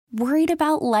Worried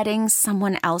about letting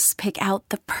someone else pick out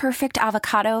the perfect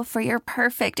avocado for your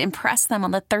perfect impress them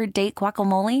on the third date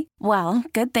guacamole? Well,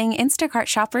 good thing Instacart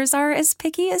shoppers are as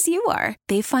picky as you are.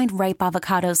 They find ripe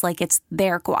avocados like it's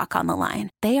their guac on the line.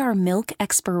 They are milk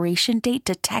expiration date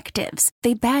detectives.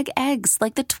 They bag eggs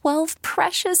like the 12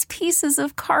 precious pieces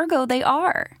of cargo they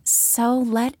are. So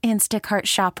let Instacart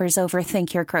shoppers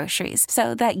overthink your groceries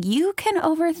so that you can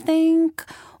overthink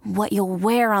what you'll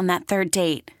wear on that third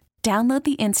date. Download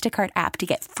the Instacart app to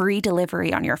get free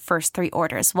delivery on your first 3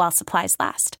 orders while supplies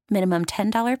last. Minimum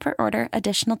 $10 per order.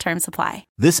 Additional terms apply.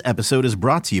 This episode is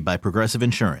brought to you by Progressive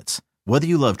Insurance. Whether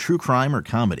you love true crime or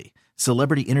comedy,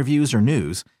 celebrity interviews or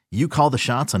news, you call the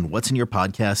shots on what's in your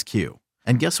podcast queue.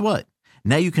 And guess what?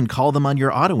 Now you can call them on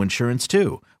your auto insurance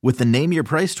too with the Name Your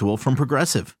Price tool from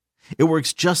Progressive. It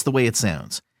works just the way it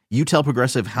sounds. You tell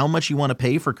Progressive how much you want to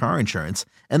pay for car insurance,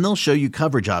 and they'll show you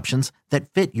coverage options that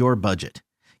fit your budget.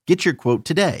 Get your quote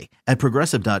today at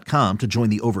Progressive.com to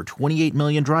join the over 28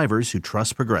 million drivers who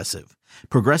trust Progressive.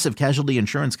 Progressive Casualty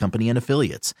Insurance Company and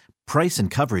Affiliates. Price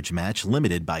and coverage match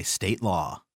limited by state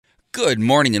law. Good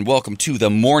morning and welcome to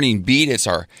the Morning Beat. It's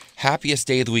our happiest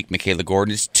day of the week, Michaela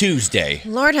Gordon. It's Tuesday.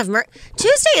 Lord have mercy.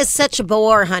 Tuesday is such a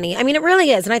bore, honey. I mean, it really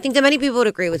is. And I think that many people would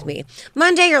agree with me.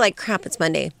 Monday, you're like, crap, it's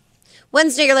Monday.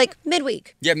 Wednesday, you're like,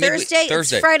 midweek. Yeah, midweek. Thursday,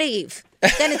 it's Friday Eve.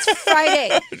 Then it's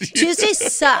Friday. Tuesday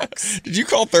sucks. Did you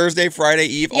call Thursday Friday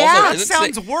Eve? Yeah. That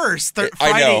sounds worse.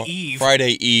 Friday Eve.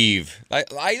 Friday Eve. I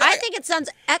think it sounds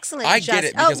excellent. I get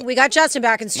it. Oh, we got Justin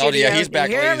back in studio. Oh, yeah, he's back.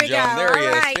 Here we go. There he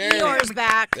is. All right, Eeyore's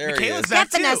back. There he Michaela's is.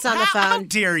 back Get Vanessa on the phone. How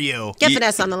dare you? Get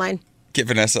Vanessa on the line. Get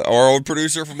Vanessa, our old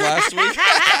producer from last week.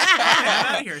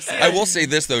 I will say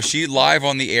this, though. She live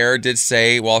on the air did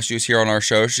say while she was here on our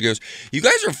show, she goes, "You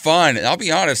guys are fun." And I'll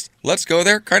be honest, Let's Go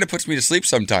There kind of puts me to sleep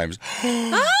sometimes.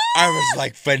 I was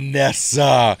like,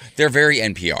 Vanessa. They're very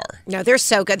NPR. No, they're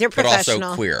so good. They're professional. But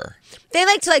also queer. They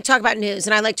like to talk about news,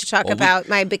 and I like to talk about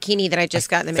my bikini that I just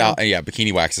got in the mail. Yeah,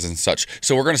 bikini waxes and such.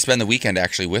 So we're going to spend the weekend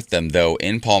actually with them, though,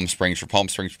 in Palm Springs for Palm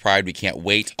Springs Pride. We can't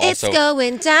wait. Also, it's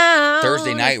going down.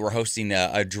 Thursday night, we're hosting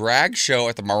a drag show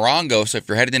at the Morongo. So if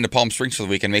you're headed into Palm Springs for the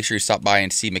weekend, make sure you stop by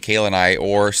and see Michaela and I,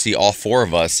 or see all 4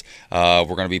 of us. We're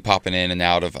going to be popping in and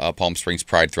out of Palm Springs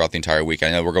Pride throughout the entire week.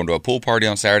 I know we're going to a pool party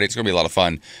on Saturday. It's going to be a lot of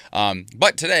fun.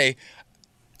 But today...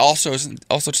 isn't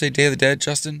today Day of the Dead,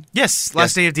 Justin? Yes,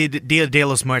 last day of Dia de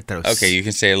los Muertos. Okay, you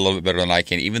can say it a little bit better than I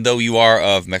can. Even though you are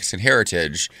of Mexican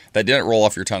heritage, that didn't roll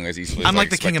off your tongue as easily as I'm I like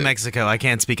the expected. King of Mexico. I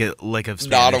can't speak a lick of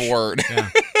Spanish. Not a word. Yeah.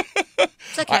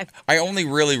 It's okay. I only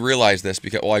really realized this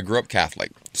because, I grew up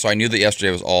Catholic. So I knew that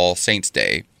yesterday was All Saints'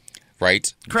 Day,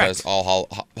 right? Correct.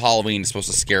 Because Halloween is supposed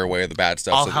to scare away the bad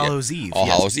stuff. All Hallows Eve. All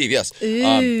Hallows Eve, yes.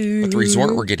 But the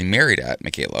resort we're getting married at,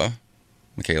 Michaela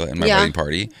and my wedding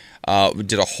party,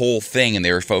 did a whole thing, and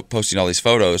they were posting all these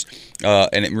photos,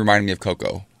 and it reminded me of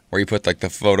Coco, where you put like the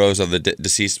photos of the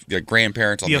deceased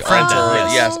grandparents on the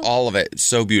altar. Yes, all of it. It's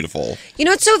so beautiful. You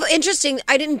know, it's so interesting.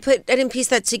 I didn't piece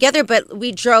that together, but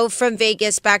we drove from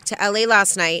Vegas back to LA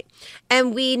last night,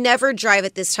 and we never drive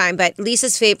at this time. But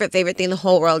Lisa's favorite thing in the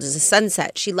whole world is a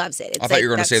sunset. She loves it. I thought you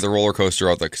were going to say the roller coaster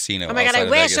at the casino. Oh my God, I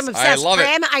wish. I'm obsessed. I love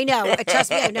it. I know.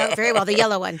 Trust me, I know it very well. The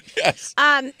yellow one. Yes.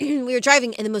 We were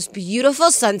driving in the most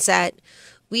beautiful sunset.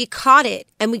 We caught it,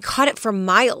 and we caught it for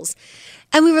miles.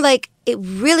 And we were like, it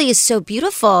really is so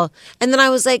beautiful. And then I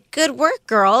was like, good work,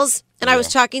 girls. And I was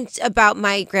talking about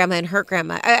my grandma and her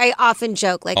grandma. I often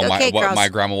joke, like, girls. My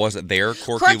grandma wasn't there.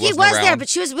 Corky was around. there, but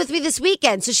she was with me this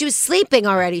weekend. So she was sleeping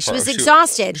already. She was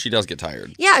exhausted. She does get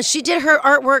tired. Yeah, she did her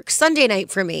artwork Sunday night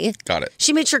for me. Got it.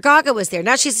 She made sure Gaga was there.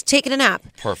 Now she's taking a nap.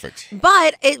 Perfect.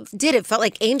 But it felt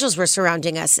like angels were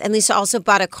surrounding us. And Lisa also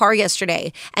bought a car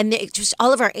yesterday. And just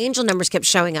all of our angel numbers kept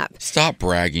showing up. Stop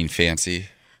bragging, Fancy.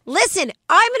 Listen,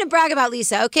 I'm going to brag about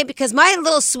Lisa, okay? Because my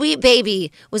little sweet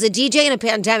baby was a DJ in a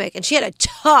pandemic, and she had a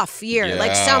tough year,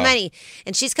 like so many.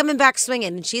 And she's coming back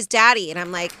swinging, and she's daddy. And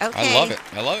I'm like, okay. I love it.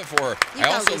 I love it for her.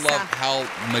 I also love how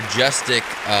majestic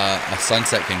a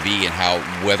sunset can be, and how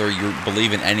whether you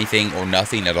believe in anything or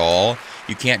nothing at all,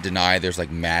 you can't deny there's like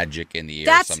magic in the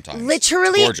air sometimes. That's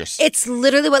literally, gorgeous. It's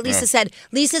literally what Lisa said.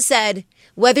 Lisa said,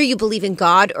 whether you believe in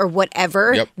God or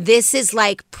whatever, this is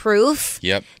like proof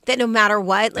that no matter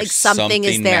what, like something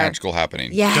is there. Magical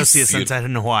happening. Yes. Go see a sunset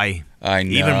in Hawaii. I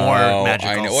know. Even more magical.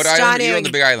 I know. What island? You're on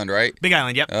the Big Island, right? Big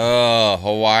Island, yep.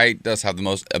 Hawaii does have the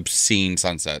most obscene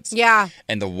sunsets. Yeah.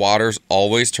 And the water's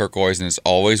always turquoise and it's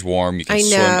always warm. You can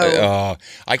swim.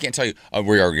 I can't tell you.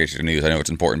 We are getting to the news. I know it's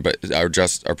important, but our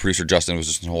producer Justin was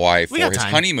just in Hawaii for his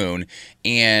honeymoon.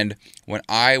 And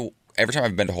every time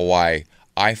I've been to Hawaii,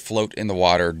 I float in the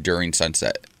water during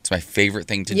sunset. It's my favorite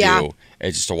thing to do.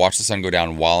 is just to watch the sun go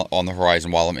down while on the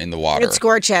horizon while I'm in the water. It's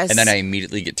gorgeous. And then I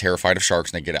immediately get terrified of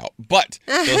sharks and I get out. But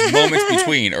those moments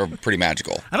between are pretty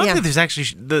magical. I don't Yeah. think there's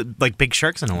actually big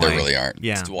sharks in Hawaii. There really aren't.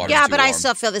 Yeah. The water's Yeah, too but I warm.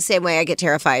 still feel the same way. I get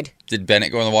terrified. Did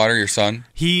Bennett go in the water, your son?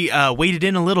 He waded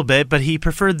in a little bit, but he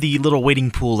preferred the little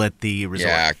wading pool at the resort.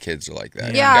 Yeah, kids are like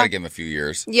that. Yeah. You got to give him a few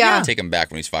years. Yeah. Take him back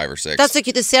when he's 5 or 6. That's so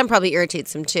cute. The sand probably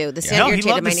irritates him too. The sand No, he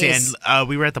irritated loved my the niece. sand.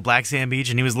 We were at the Black Sand Beach,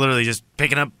 and he was literally just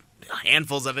picking up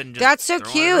handfuls of it and just That's so throwing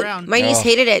it cute. around. My niece Oh.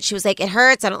 hated it. She was like, "It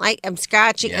hurts. I don't like. I'm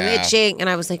scratching. I'm Yeah. itching." And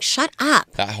I was like, "Shut up."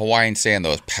 That Hawaiian sand,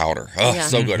 though, is powder. Oh, Yeah.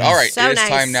 so good. All right, So it is nice.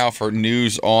 time now for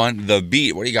news on the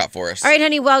beat. What do you got for us? All right,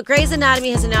 honey. Well, Grey's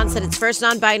Anatomy has announced that its first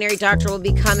non-binary doctor will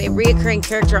become a reoccurring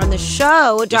character on the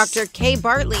show, Dr. Kay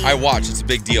Bartley. I watched. It's a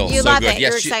big deal. You so love good. it.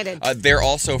 Yes, You're excited. They're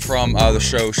also from the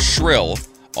show Shrill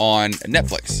on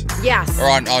Netflix. Yes. Or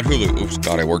on Hulu. Oops,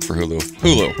 God, I worked for Hulu.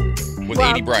 Hulu with Well,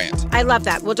 Amy Bryant. I love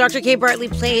that. Well, Dr. Kay Bartley,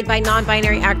 played by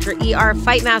non-binary actor E.R.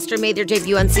 Fightmaster, made their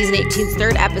debut on season 18's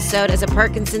third episode as a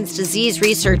Parkinson's disease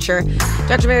researcher.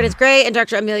 Dr. Meredith Grey and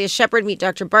Dr. Amelia Shepard meet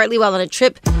Dr. Bartley while on a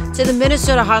trip to the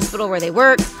Minnesota hospital where they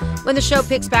work. When the show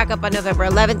picks back up on November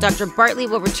 11th, Dr. Bartley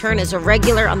will return as a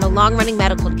regular on the long-running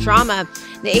medical drama.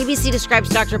 The ABC describes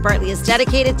Dr. Bartley as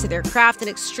dedicated to their craft and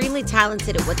extremely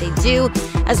talented at what they do,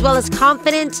 as well as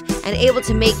confident and able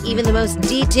to make even the most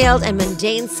detailed and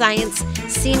mundane science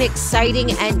seem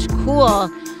exciting and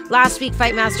cool. Last week,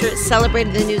 Fightmaster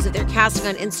celebrated the news of their casting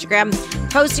on Instagram,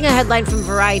 posting a headline from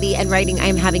Variety and writing, "I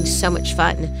am having so much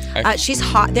fun." She's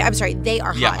hot. I'm sorry, they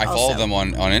are Yeah, hot I follow also. them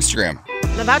on Instagram.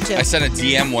 I'm about to. I sent a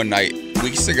DM one night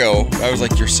weeks ago. I was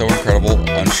like, "You're so incredible"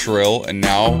 on Shrill, and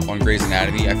now on Grey's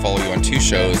Anatomy, I follow you on 2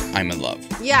 shows. I'm in love.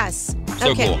 Yes. So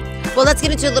okay. cool. Well, let's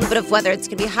get into a little bit of weather. It's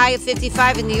going to be high of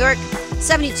 55 in New York,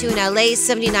 72 in LA,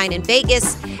 79 in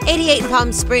Vegas, 88 in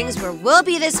Palm Springs, where we'll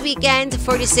be this weekend,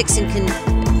 46 in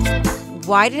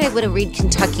Why did I want to read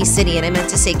Kentucky City and I meant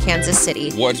to say Kansas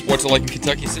City? What's it like in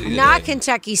Kentucky City today? Not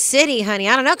Kentucky City, honey.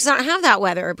 I don't know because I don't have that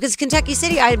weather. Because Kentucky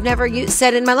City, I've never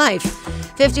said in my life.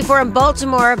 54 in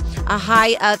Baltimore, a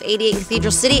high of 88 in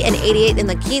Cathedral City, and 88 in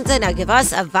La Quinta. Now give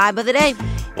us a vibe of the day.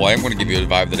 Well, I am going to give you a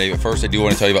vibe of the day, but first I do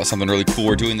want to tell you about something really cool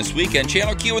we're doing this weekend.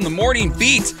 Channel Q in the Morning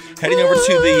Beat, heading over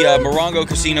to the Morongo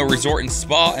Casino Resort and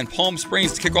Spa in Palm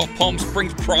Springs to kick off Palm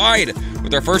Springs Pride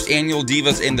with our first annual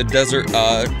Divas in the Desert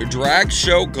drag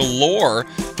show galore,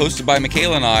 hosted by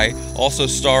Michaela and I, also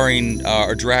starring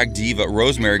our drag diva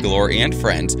Rosemary Galore and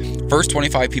friends. First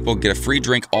 25 people get a free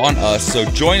drink on us, so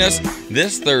join us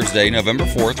this Thursday, November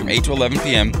 4th from 8 to 11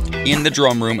 p.m. in the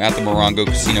Drum Room at the Morongo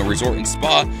Casino Resort and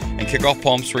Spa and kick off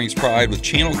Palm Springs Pride with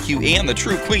Channel Q and the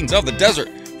True Queens of the Desert.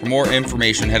 For more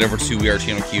information, head over to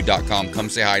wearechannelq.com. Come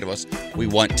say hi to us. We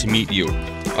want to meet you.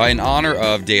 In honor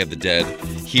of Day of the Dead,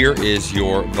 here is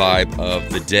your vibe of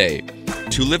the day.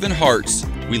 To live in hearts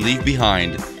we leave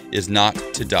behind is not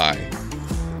to die.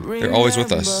 They're always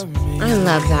with us. I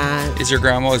love that. Is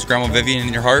Grandma Vivian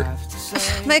in your heart?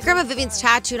 My grandma Vivian's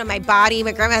tattooed on my body.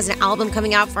 My grandma has an album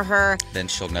coming out for her. Then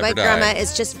she'll never My die. grandma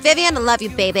is just, Vivian, I love you,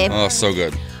 baby. Oh, so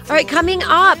good. All right, coming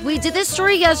up, we did this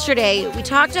story yesterday. We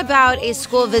talked about a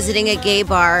school visiting a gay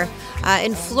bar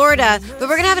in Florida, but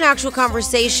we're going to have an actual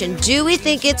conversation. Do we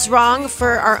think it's wrong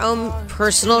for our own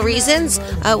personal reasons?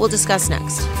 We'll discuss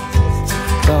next.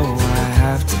 Though I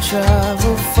have to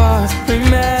travel far,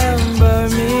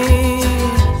 remember me.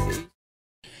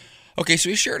 Okay, so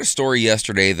we shared a story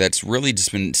yesterday that's really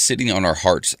just been sitting on our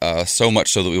hearts so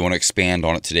much so that we want to expand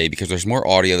on it today because there's more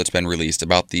audio that's been released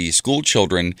about the school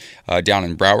children down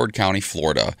in Broward County,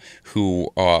 Florida, who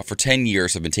for 10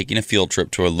 years have been taking a field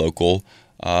trip to a local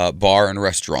bar and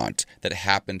restaurant that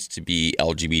happens to be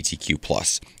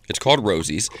LGBTQ+. It's called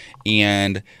Rosie's,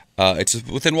 and it's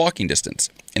within walking distance.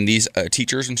 And these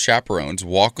teachers and chaperones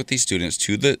walk with these students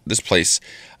to this place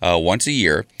once a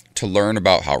year to learn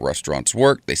about how restaurants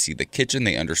work. They see the kitchen,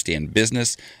 they understand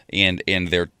business, and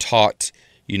they're taught,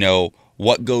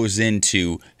 what goes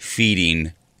into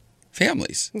feeding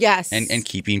families. Yes. And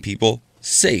keeping people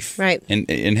safe. Right.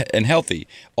 And healthy.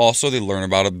 Also, they learn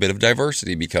about a bit of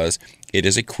diversity because it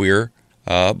is a queer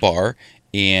bar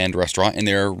and restaurant, and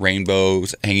there are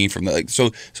rainbows hanging from the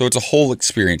so it's a whole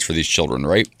experience for these children,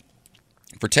 right?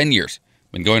 For 10 years,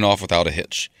 been going off without a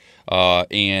hitch.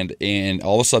 And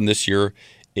all of a sudden this year,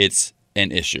 it's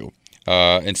an issue.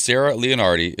 And Sarah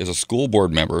Leonardi is a school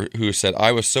board member who said,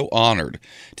 "I was so honored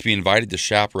to be invited to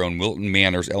chaperone Wilton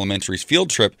Manors Elementary's field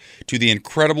trip to the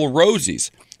incredible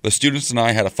Rosie's. The students and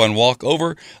I had a fun walk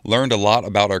over, learned a lot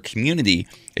about our community.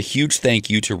 A huge thank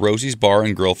you to Rosie's Bar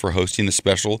and Grill for hosting the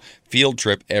special field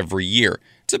trip every year."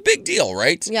 It's a big deal,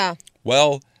 right? Yeah.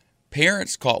 Well,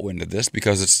 parents caught wind of this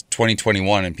because it's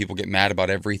 2021 and people get mad about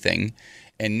everything.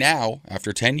 And now,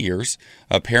 after 10 years,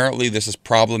 apparently this is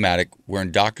problematic. We're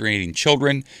indoctrinating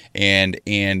children, and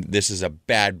this is a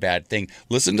bad, bad thing.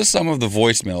 Listen to some of the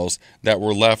voicemails that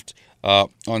were left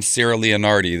on Sarah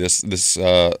Leonardi, this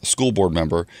school board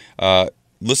member.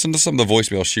 Listen to some of the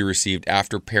voicemails she received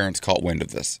after parents caught wind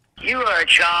of this. You are a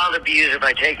child abuser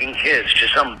by taking kids to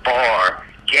some bar,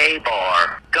 gay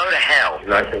bar. Go to hell.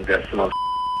 I think that's the most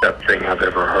up thing I've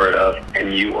ever heard of,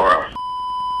 and you are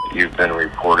you've been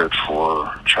reported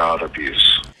for child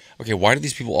abuse. Okay, why do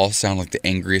these people all sound like the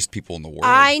angriest people in the world?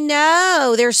 I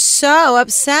know. They're so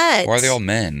upset. Why are they all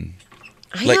men?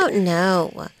 I don't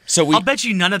know. So I'll bet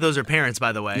you none of those are parents,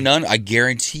 by the way. None. I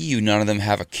guarantee you, none of them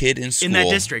have a kid in school in that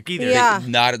district either. Yeah.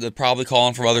 They're probably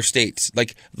calling from other states.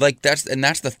 Like that's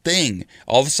the thing.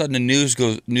 All of a sudden, the news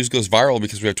goes viral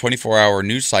because we have 24-hour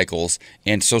news cycles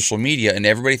and social media, and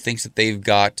everybody thinks that they've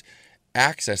got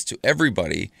access to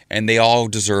everybody, and they all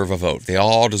deserve a vote. They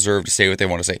all deserve to say what they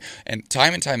want to say. And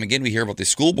time again, we hear about these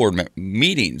school board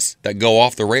meetings that go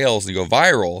off the rails and go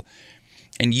viral.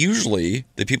 And usually,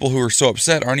 the people who are so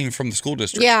upset aren't even from the school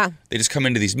district. Yeah. They just come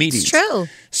into these meetings. It's true.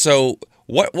 So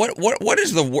what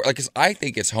is the word? Like, 'cause I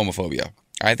think it's homophobia.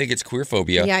 I think it's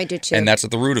queerphobia. Yeah, I do too. And that's at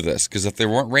the root of this. Because if there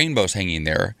weren't rainbows hanging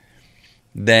there,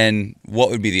 then what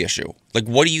would be the issue? Like,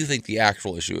 what do you think the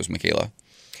actual issue is, Michaela?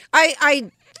 I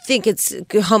think it's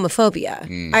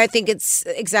homophobia. I think it's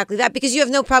exactly that because you have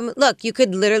no problem. Look, you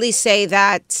could literally say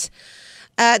that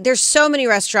there's so many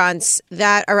restaurants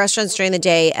that are restaurants during the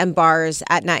day and bars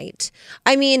at night.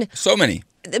 I mean, so many.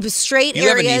 Straight You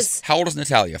live in areas. these. How old is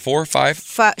Natalia? 4 or 5?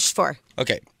 4.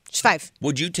 Okay. She's 5.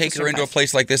 Would you take her She's into a 5.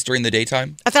 place like this during the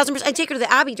daytime? 1,000%. I'd take her to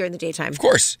the Abbey during the daytime. Of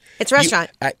course. It's a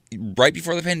restaurant. Right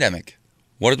before the pandemic,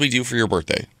 what did we do for your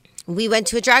birthday? We went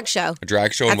to a drag show. A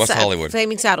drag show in West Hollywood.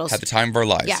 Flaming Saddles. Had the time of our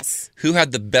lives. Yes. Who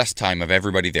had the best time of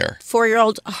everybody there?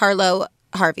 4-year-old Harlow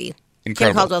Harvey.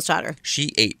 Incredible. Kim Caldwell's daughter.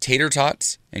 She ate tater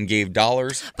tots and gave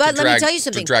dollars But to let me tell you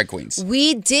something. to drag queens.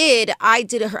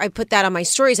 I put that on my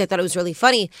stories. I thought it was really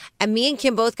funny. And me and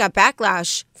Kim both got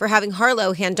backlash for having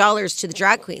Harlow hand dollars to the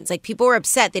drag queens. Like, people were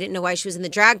upset. They didn't know why she was in the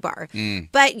drag bar.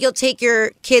 But you'll take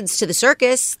your kids to the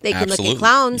circus. They can Absolutely. look at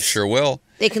clowns. You sure will.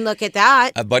 They can look at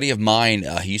that. A buddy of mine,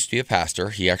 he used to be a pastor.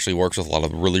 He actually works with a lot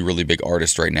of really, really big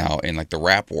artists right now in like the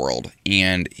rap world.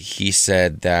 And he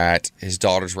said that his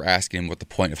daughters were asking him what the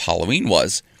point of Halloween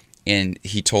was. And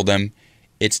he told them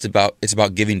it's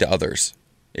about giving to others.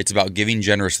 It's about giving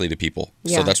generously to people.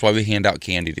 Yeah. So that's why we hand out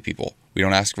candy to people. We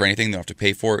don't ask for anything. They don't have to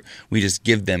pay for it. We just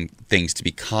give them things to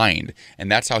be kind.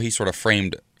 And that's how he sort of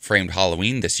framed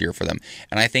Halloween this year for them.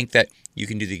 And I think that you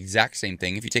can do the exact same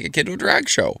thing if you take a kid to a drag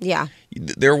show. Yeah.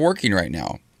 They're working right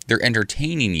now. They're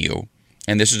entertaining you.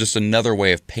 And this is just another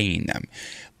way of paying them.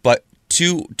 But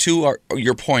to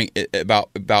your point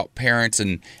about parents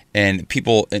and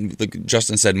people, and like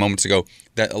Justin said moments ago,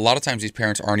 that a lot of times these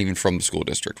parents aren't even from the school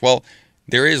district. Well,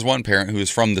 there is one parent who is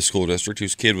from the school district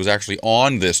whose kid was actually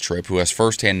on this trip, who has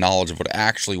firsthand knowledge of what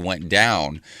actually went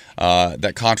down.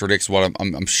 That contradicts what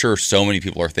I'm sure so many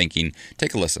people are thinking.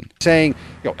 Take a listen. Saying,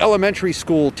 elementary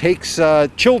school takes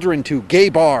children to gay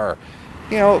bar.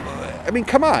 I mean,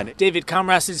 come on. David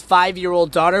Comras's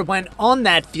 5-year-old daughter went on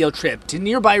that field trip to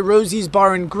nearby Rosie's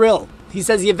Bar and Grill. He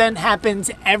says the event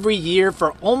happens every year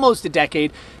for almost a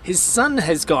decade. His son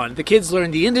has gone. The kids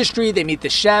learn the industry, they meet the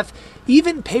chef,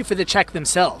 even pay for the check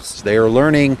themselves. They are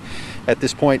learning, at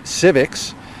this point,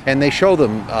 civics, and they show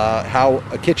them how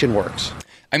a kitchen works.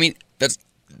 I mean,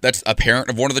 that's a parent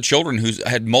of one of the children who's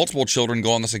had multiple children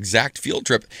go on this exact field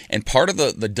trip. And part of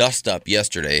the dust up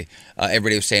yesterday,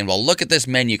 everybody was saying, well, look at this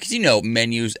menu. Because,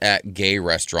 menus at gay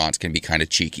restaurants can be kind of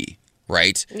cheeky,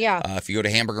 right? Yeah. If you go to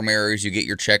Hamburger Mary's, you get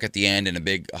your check at the end in a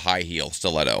big high heel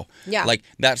stiletto. Yeah. Like,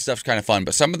 that stuff's kind of fun.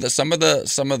 But some of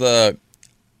the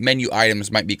menu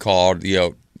items might be called,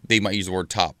 they might use the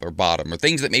word top or bottom or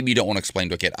things that maybe you don't want to explain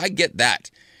to a kid. I get that.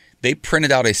 They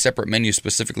printed out a separate menu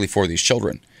specifically for these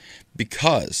children.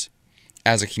 Because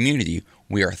as a community,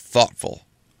 we are thoughtful.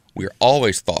 We are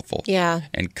always thoughtful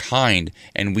and kind.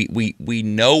 And we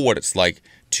know what it's like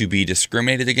to be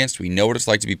discriminated against. We know what it's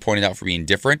like to be pointed out for being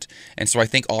different. And so I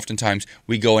think oftentimes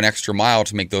we go an extra mile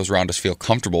to make those around us feel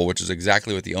comfortable, which is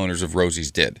exactly what the owners of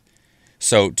Rosie's did.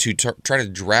 So to try to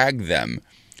drag them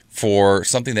for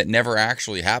something that never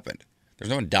actually happened. There's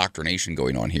no indoctrination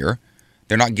going on here.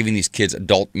 They're not giving these kids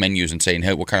adult menus and saying,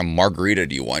 hey, what kind of margarita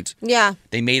do you want? Yeah.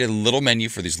 They made a little menu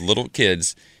for these little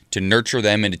kids to nurture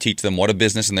them and to teach them what a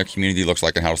business in their community looks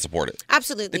like and how to support it.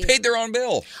 Absolutely. They paid their own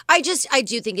bill. I do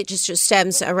think it just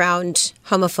stems around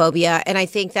homophobia. And I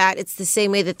think that it's the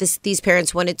same way that these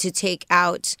parents wanted to take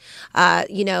out,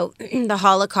 the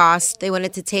Holocaust. They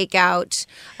wanted to take out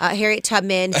Harriet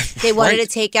Tubman. They wanted to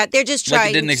take out, they're just trying like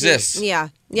it didn't exist. Yeah.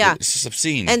 It's just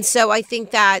obscene. And so I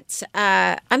think that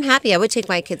I'm happy. I would take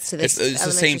my kids to this. It's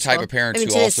the same type of parents who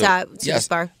this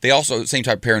bar. They also same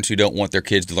type of parents who don't want their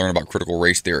kids to learn about critical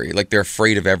race theory. Like they're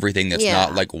afraid of everything that's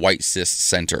not like white cis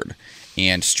centered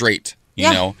and straight.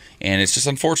 You know, and it's just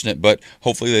unfortunate, but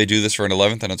hopefully they do this for an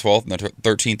 11th and a 12th and a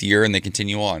 13th year and they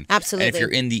continue on. Absolutely. And if you're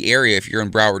in the area, if you're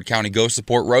in Broward County, go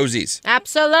support Rosie's.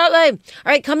 Absolutely. All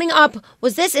right, coming up,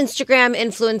 was this Instagram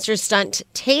influencer stunt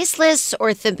tasteless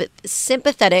or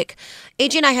sympathetic?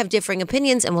 AJ and I have differing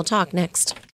opinions, and we'll talk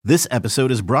next. This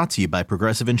episode is brought to you by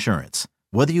Progressive Insurance.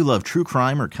 Whether you love true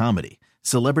crime or comedy,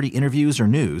 celebrity interviews or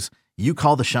news, you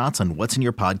call the shots on what's in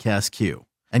your podcast queue.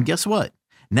 And guess what?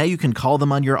 Now you can call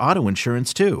them on your auto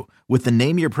insurance too with the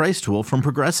Name Your Price tool from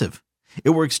Progressive. It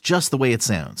works just the way it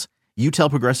sounds. You tell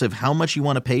Progressive how much you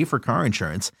want to pay for car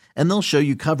insurance, and they'll show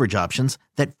you coverage options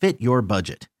that fit your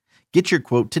budget. Get your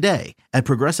quote today at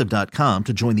Progressive.com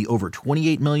to join the over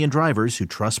 28 million drivers who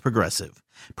trust Progressive.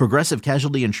 Progressive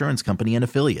Casualty Insurance Company and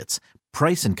Affiliates.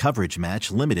 Price and coverage match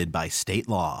limited by state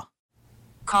law.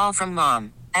 Call from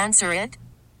mom. Answer it.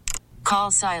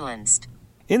 Call silenced.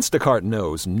 Instacart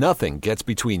knows nothing gets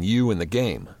between you and the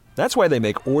game. That's why they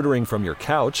make ordering from your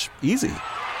couch easy.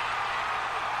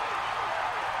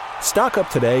 Stock up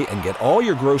today and get all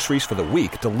your groceries for the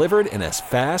week delivered in as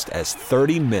fast as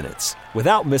 30 minutes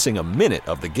without missing a minute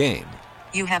of the game.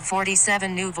 You have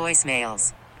 47 new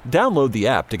voicemails. Download the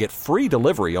app to get free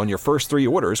delivery on your first 3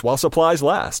 orders while supplies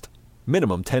last.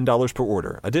 Minimum $10 per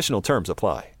order. Additional terms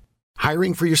apply.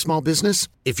 Hiring for your small business?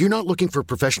 If you're not looking for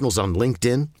professionals on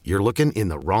LinkedIn, you're looking in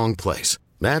the wrong place.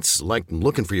 That's like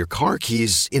looking for your car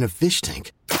keys in a fish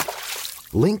tank.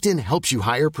 LinkedIn helps you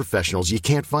hire professionals you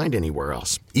can't find anywhere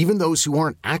else, even those who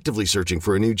aren't actively searching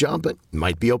for a new job but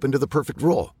might be open to the perfect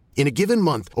role. In a given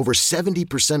month, over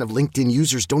 70% of LinkedIn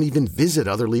users don't even visit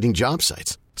other leading job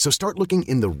sites. So start looking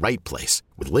in the right place.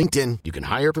 With LinkedIn, you can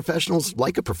hire professionals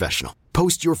like a professional.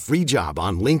 Post your free job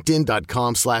on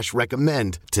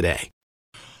linkedin.com/recommend today.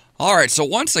 All right, so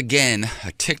once again,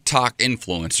 a TikTok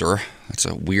influencer. That's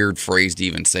a weird phrase to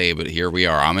even say, but here we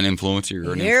are. I'm an influencer.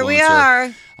 You're an influencer. Here we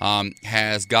are.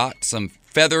 Has got some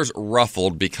feathers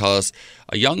ruffled because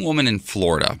a young woman in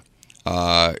Florida,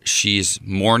 she's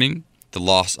mourning the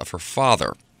loss of her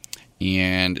father.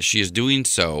 And she is doing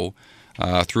so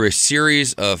through a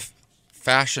series of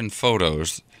fashion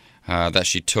photos that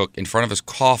she took in front of his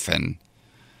coffin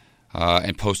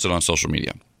and posted on social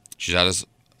media. She's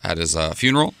at his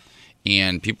funeral,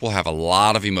 and people have a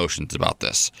lot of emotions about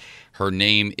this. Her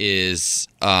name is,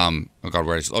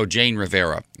 Jane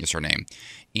Rivera is her name.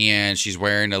 And she's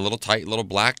wearing a little tight little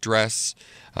black dress,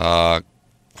 quite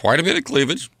a bit of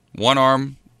cleavage, one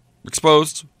arm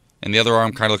exposed, and the other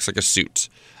arm kind of looks like a suit.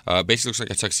 Basically looks like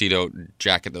a tuxedo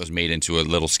jacket that was made into a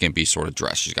little skimpy sort of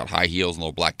dress. She's got high heels and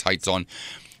little black tights on.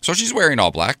 So she's wearing all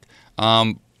black.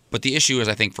 But the issue is,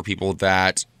 I think, for people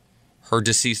that her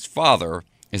deceased father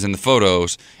is in the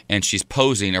photos and she's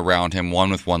posing around him, one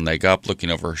with one leg up,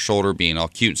 looking over her shoulder, being all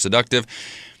cute and seductive.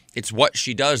 It's what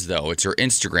she does, though. It's her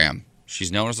Instagram.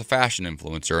 She's known as a fashion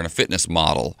influencer and a fitness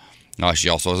model. She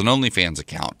also has an OnlyFans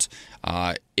account.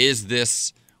 Is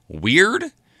this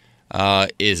weird?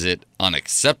 Is it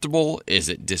unacceptable? Is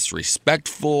it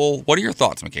disrespectful? What are your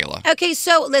thoughts, Michaela? Okay,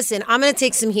 so listen, I'm going to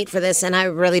take some heat for this, and I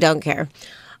really don't care.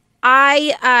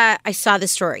 I saw the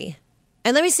story,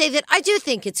 and let me say that I do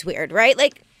think it's weird, right?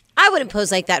 Like, I wouldn't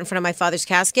pose like that in front of my father's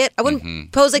casket. I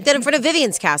wouldn't pose like that in front of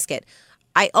Vivian's casket.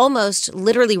 I almost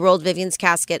literally rolled Vivian's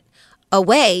casket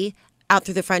away out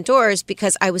through the front doors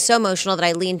because I was so emotional that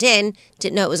I leaned in,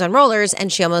 didn't know it was on rollers,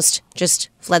 and she almost just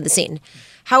fled the scene.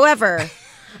 However,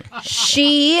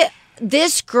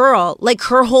 this girl, like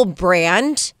her whole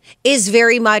brand is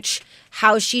very much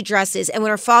how she dresses. And when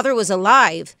her father was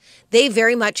alive, they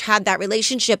very much had that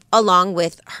relationship along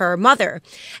with her mother.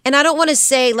 And I don't want to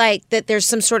say like that there's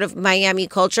some sort of Miami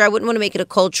culture. I wouldn't want to make it a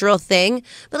cultural thing,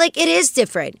 but like it is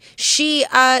different. She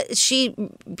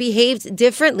behaved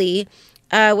differently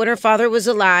when her father was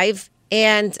alive,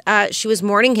 and she was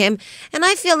mourning him. And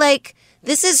I feel like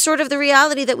this is sort of the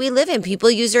reality that we live in.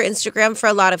 People use their Instagram for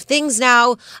a lot of things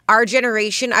now. Our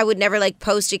generation, I would never like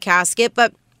post a casket,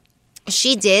 but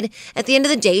she did. At the end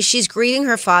of the day, she's grieving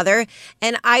her father.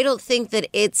 And I don't think that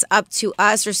it's up to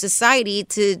us or society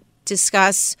to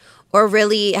discuss or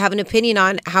really have an opinion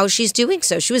on how she's doing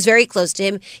so. She was very close to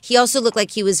him. He also looked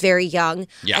like he was very young.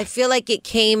 Yeah. I feel like it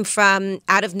came from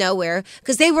out of nowhere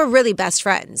because they were really best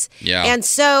friends. Yeah. And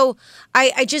so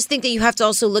I just think that you have to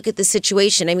also look at the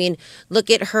situation. I mean, look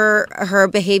at her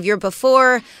behavior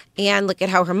before and look at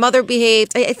how her mother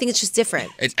behaved. I think it's just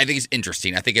different. I think it's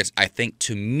interesting. I think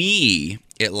to me,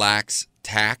 it lacks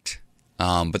tact.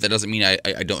 But that doesn't mean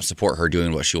I don't support her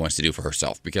doing what she wants to do for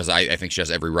herself, because I think she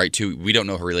has every right to. We don't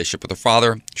know her relationship with her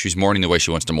father. She's mourning the way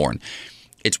she wants to mourn.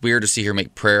 It's weird to see her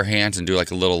make prayer hands and do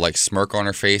like a little like smirk on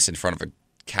her face in front of a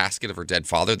casket of her dead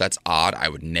father. That's odd. I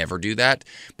would never do that.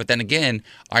 But then again,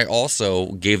 I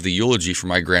also gave the eulogy for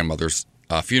my grandmother's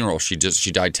funeral. She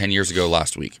died 10 years ago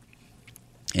last week.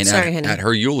 And at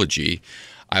her eulogy,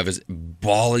 I was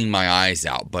bawling my eyes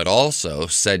out, but also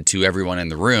said to everyone in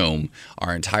the room,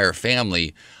 our entire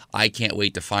family, I can't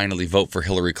wait to finally vote for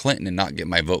Hillary Clinton and not get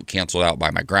my vote canceled out by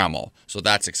my grandma. So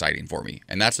that's exciting for me.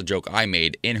 And that's a joke I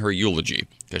made in her eulogy,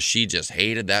 because she just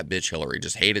hated that bitch Hillary,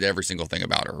 just hated every single thing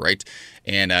about her, right?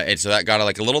 And so that got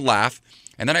like a little laugh.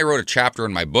 And then I wrote a chapter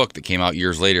in my book that came out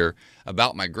years later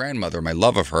about my grandmother, my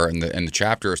love of her, and the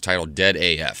chapter is titled Dead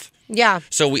AF. Yeah.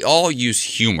 So we all use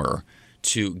humor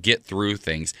to get through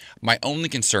things. My only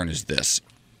concern is this,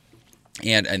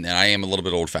 and I am a little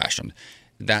bit old-fashioned,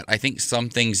 that I think some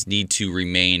things need to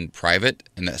remain private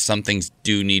and that some things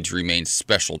do need to remain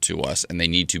special to us, and they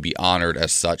need to be honored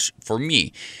as such for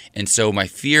me. And so my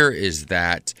fear is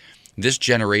that this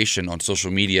generation on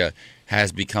social media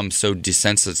has become so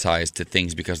desensitized to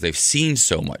things because they've seen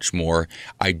so much more.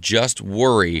 I just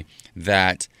worry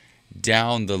that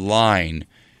down the line,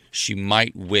 she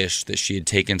might wish that she had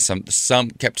taken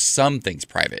kept some things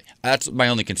private. That's my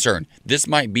only concern. This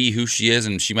might be who she is,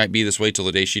 and she might be this way till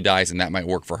the day she dies, and that might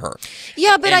work for her.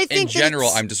 Yeah, but I think in general,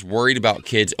 I'm just worried about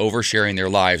kids oversharing their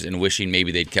lives and wishing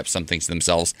maybe they'd kept some things to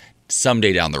themselves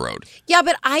someday down the road. Yeah,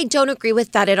 but I don't agree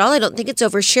with that at all. I don't think it's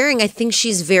oversharing. I think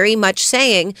she's very much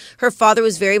saying her father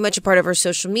was very much a part of her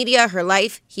social media, her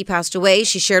life. He passed away.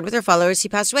 She shared with her followers. He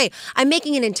passed away. I'm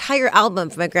making an entire album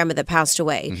for my grandma that passed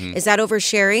away. Mm-hmm. Is that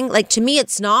oversharing? Like, to me,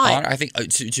 it's not. I think,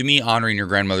 to me, honoring your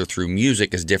grandmother through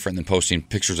music is different than posting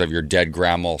pictures of your dead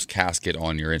grandma's casket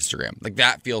on your Instagram. Like,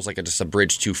 that feels like just a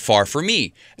bridge too far for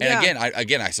me. And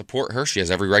again, I support her. She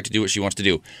has every right to do what she wants to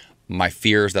do. My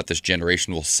fear is that this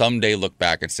generation will someday look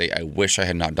back and say, I wish I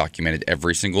had not documented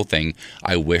every single thing.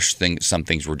 I wish some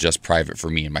things were just private for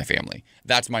me and my family.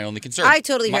 That's my only concern. I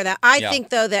totally hear that. I think,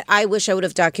 though, that I wish I would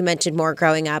have documented more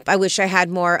growing up. I wish I had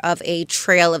more of a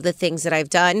trail of the things that I've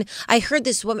done. I heard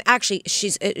this woman, actually,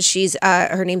 she's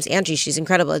her name's Angie. She's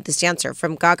incredible, this dancer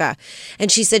from Gaga.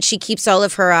 And she said she keeps all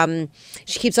of her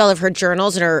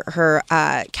journals and her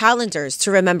calendars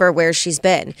to remember where she's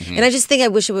been. Mm-hmm. And I just think I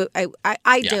wish it would,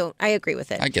 I don't. I agree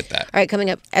with it. I get that. All right,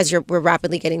 coming up, as we're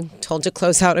rapidly getting told to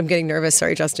close out, I'm getting nervous.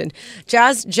 Sorry, Justin.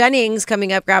 Jazz Jennings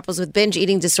coming up grapples with binge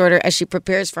eating disorder as she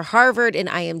prepares for Harvard in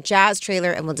I Am Jazz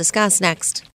trailer, and we'll discuss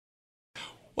next.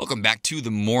 Welcome back to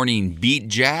the Morning Beat.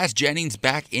 Jazz Jennings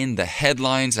back in the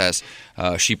headlines as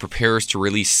she prepares to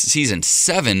release season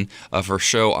 7 of her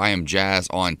show I Am Jazz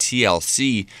on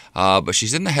TLC. But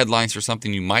she's in the headlines for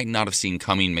something you might not have seen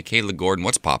coming. Michaela Gordon,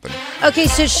 what's poppin'? Okay,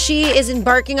 so she is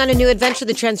embarking on a new adventure.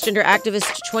 The transgender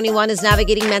activist 21 is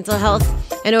navigating mental health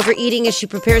and overeating as she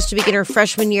prepares to begin her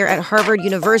freshman year at Harvard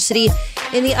University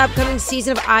in the upcoming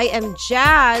season of I Am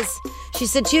Jazz. She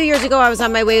said, 2 years ago, I was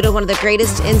on my way to one of the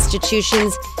greatest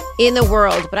institutions in the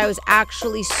world, but I was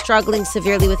actually struggling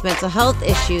severely with mental health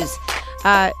issues.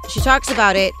 She talks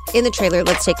about it in the trailer.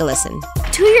 Let's take a listen.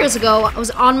 2 years ago, I was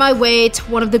on my way to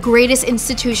one of the greatest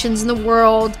institutions in the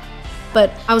world, but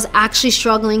I was actually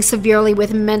struggling severely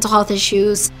with mental health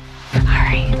issues. All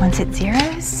right, once it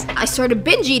zeros. I started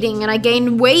binge eating and I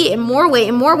gained weight and more weight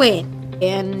and more weight.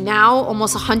 And now,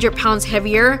 almost 100 pounds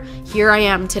heavier, here I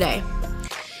am today.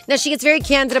 Now, she gets very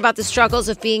candid about the struggles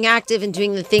of being active and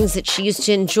doing the things that she used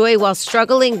to enjoy while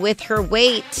struggling with her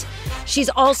weight. She's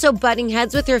also butting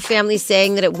heads with her family,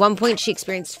 saying that at one point she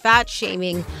experienced fat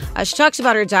shaming. She talks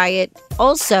about her diet.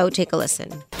 Also, take a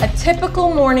listen. A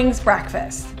typical morning's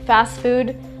breakfast. Fast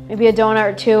food, maybe a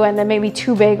donut or two, and then maybe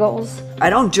 2 bagels. I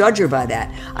don't judge her by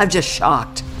that. I'm just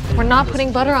shocked. We're not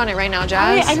putting butter on it right now,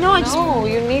 Jazz. I know. No,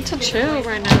 you need to chill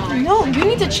right now. No, you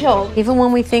need to chill. Even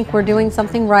when we think we're doing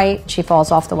something right, she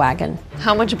falls off the wagon.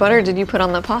 How much butter did you put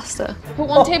on the pasta? Put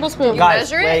 1 tablespoon. You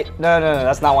measure it? Wait, no,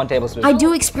 that's not 1 tablespoon. I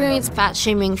do experience fat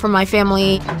shaming from my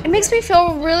family. It makes me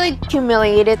feel really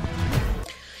humiliated.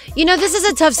 You know, this is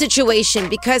a tough situation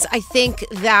because I think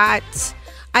that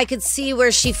I could see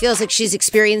where she feels like she's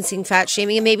experiencing fat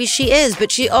shaming, and maybe she is,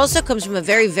 but she also comes from a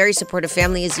very, very supportive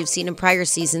family, as you've seen in prior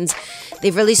seasons.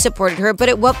 They've really supported her. But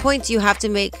at what point do you have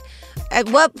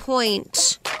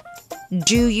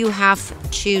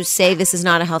to say this is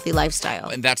not a healthy lifestyle?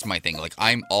 And that's my thing. Like,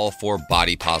 I'm all for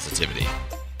body positivity.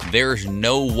 There's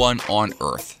no one on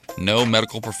earth, no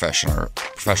medical professional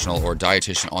or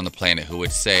dietitian on the planet who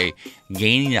would say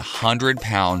gaining 100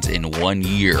 pounds in 1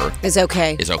 year is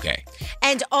okay.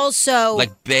 And also,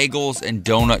 like bagels and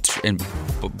donuts and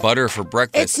butter for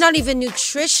breakfast. It's not even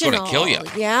nutritional. It's going to kill you.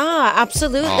 Yeah,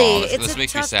 absolutely. Oh, it's this a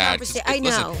makes me tough sad. conversation. I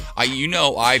know.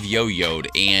 Listen, I've yo-yoed,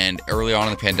 and early on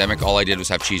in the pandemic, all I did was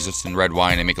have Cheez-Its and red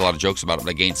wine and make a lot of jokes about it,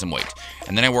 but I gained some weight.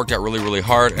 And then I worked out really, really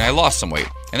hard, and I lost some weight.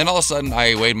 And then all of a sudden,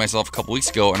 I weighed myself a couple weeks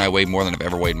ago, and I weighed more than I've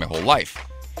ever weighed in my whole life.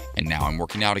 And now I'm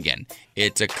working out again.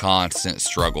 It's a constant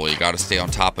struggle. You got to stay on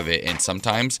top of it. And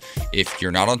sometimes, if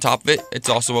you're not on top of it, it's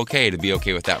also okay to be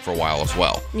okay with that for a while as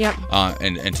well. Yep.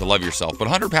 And to love yourself. But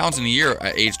 100 pounds in a year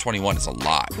at age 21 is a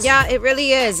lot. Yeah, it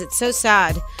really is. It's so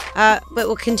sad. But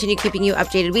we'll continue keeping you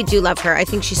updated. We do love her. I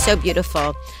think she's so beautiful.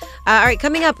 All right,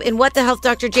 coming up in What the Health,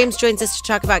 Dr. James joins us to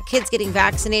talk about kids getting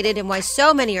vaccinated and why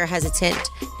so many are hesitant.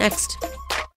 Next.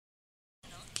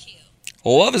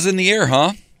 Love is in the air,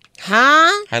 huh?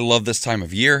 Huh? I love this time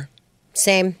of year.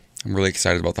 Same. I'm really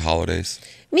excited about the holidays.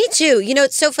 Me too. You know,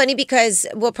 it's so funny because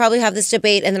we'll probably have this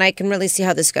debate and then I can really see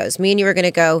how this goes. Me and you are going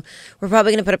to go, we're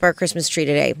probably going to put up our Christmas tree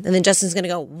today. And then Justin's going to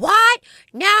go, what?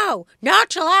 No, not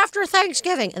till after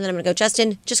Thanksgiving. And then I'm going to go,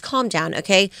 Justin, just calm down,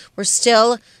 okay? We're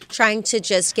still trying to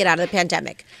just get out of the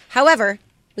pandemic. However,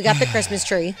 we got the Christmas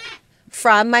tree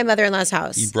from my mother-in-law's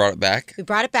house. You brought it back? We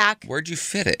brought it back. Where'd you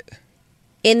fit it?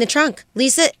 In the trunk.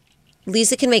 Lisa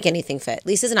can make anything fit.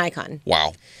 Lisa's an icon.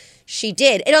 Wow. She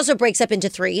did. It also breaks up into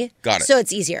 3. Got it. So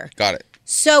it's easier. Got it.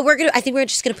 So I think we're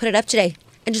just going to put it up today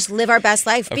and just live our best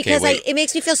life because it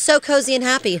makes me feel so cozy and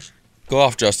happy. Go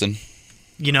off, Justin.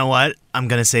 You know what I'm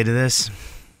going to say to this?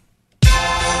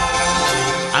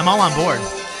 I'm all on board.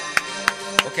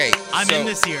 Okay. I'm in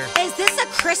this year. Is this a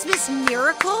Christmas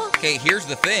miracle? Okay, here's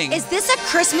the thing. Is this a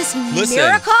Christmas Listen,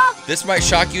 miracle? This might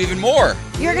shock you even more.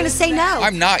 You're going to say no.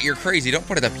 I'm not. You're crazy. Don't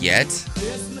put it up yet.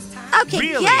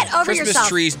 Okay, get over Christmas yourself.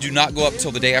 trees do not go up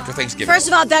till the day after Thanksgiving. First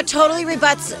of all, that totally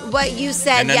rebuts what you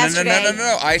said yesterday.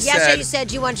 No. Yesterday you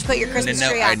said you wanted to put your Christmas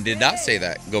tree up. I did not say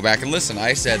that. Go back and listen.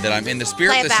 I said that I'm in the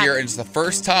spirit this year, and it's the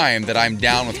first time that I'm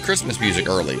down with Christmas music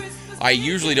early. I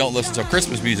usually don't listen to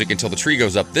Christmas music until the tree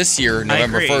goes up. This year,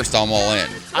 November 1st, I'm all in.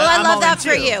 Well, I love that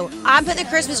for you. I'm putting the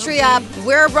Christmas tree up.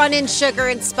 We're running Sugar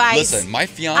and Spice. Listen, my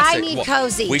fiance... I need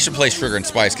cozy. We should play Sugar and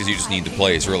Spice because you just need the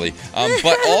plays, really.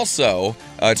 But also,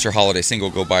 it's your holiday single.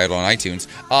 Go buy it on iTunes.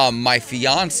 My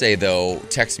fiance, though,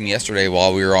 texted me yesterday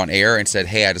while we were on air and said,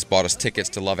 hey, I just bought us tickets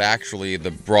to Love Actually,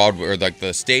 the Broadway, or like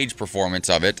the stage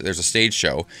performance of it. There's a stage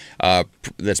show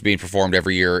that's being performed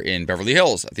every year in Beverly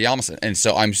Hills at the Alma Center. And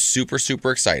so I'm super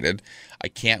excited. I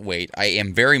can't wait. I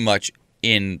am very much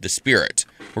in the spirit.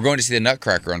 We're going to see the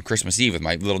Nutcracker on Christmas Eve with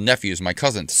my little nephews and my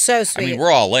cousins. So sweet. I mean,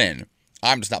 we're all in.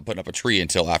 I'm just not putting up a tree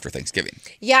until after Thanksgiving.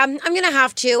 Yeah, I'm going to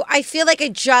have to. I feel like I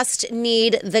just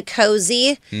need the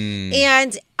cozy.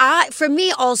 And for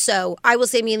me also, I will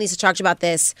say me and Lisa talked about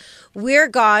this. We're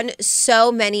gone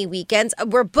so many weekends.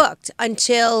 We're booked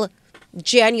until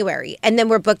January, and then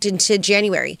we're booked into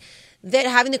January. That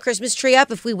having the Christmas tree up,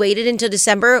 if we waited until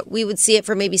December, we would see it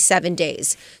for maybe 7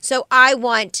 days. So I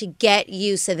want to get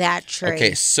use of that tree.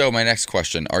 Okay, so my next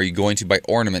question. Are you going to buy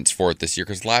ornaments for it this year?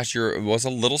 Because last year it was a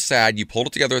little sad. You pulled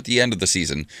it together at the end of the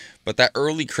season, but that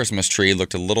early Christmas tree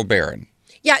looked a little barren.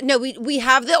 Yeah, no, we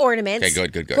have the ornaments. Okay,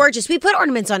 good. Gorgeous. We put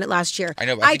ornaments on it last year. I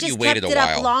know, but I think just you waited kept a it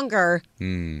while. up longer.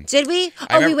 Did we?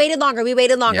 We waited longer. We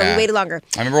waited longer.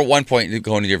 I remember at one point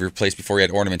going to your place before you had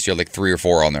ornaments, you had like 3 or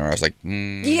 4 on there. I was like,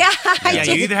 Yeah,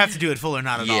 you either have to do it full or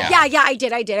not at all. Yeah, I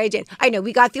did. I know.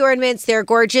 We got the ornaments. They're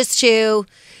gorgeous too.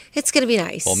 It's going to be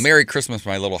nice. Well, Merry Christmas,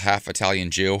 my little half Italian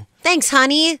Jew. Thanks,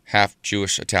 honey. Half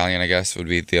Jewish Italian, I guess, would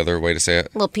be the other way to say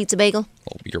it. Little pizza bagel.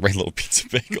 You're my little pizza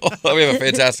bagel. We have a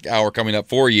fantastic hour coming up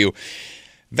for you.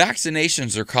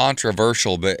 Vaccinations are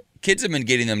controversial, but kids have been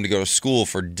getting them to go to school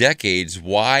for decades.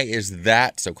 Why is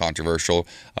that so controversial?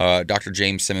 Dr.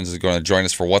 James Simmons is going to join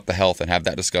us for What the Health and have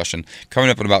that discussion coming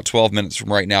up in about 12 minutes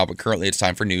from right now, but currently it's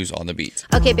time for news on the beat.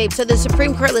 Okay, babe, so the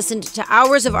Supreme Court listened to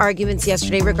hours of arguments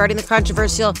yesterday regarding the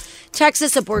controversial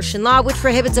Texas abortion law, which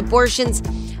prohibits abortions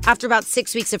after about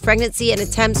 6 weeks of pregnancy and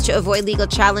attempts to avoid legal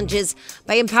challenges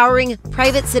by empowering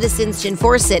private citizens to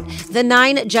enforce it. The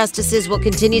 9 justices will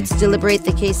continue to deliberate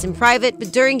the case in private,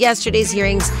 but during yesterday's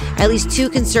hearings, at least 2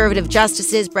 conservative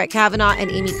justices, Brett Kavanaugh and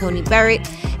Amy Coney Barrett,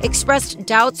 expressed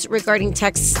doubts regarding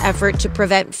Texas' effort to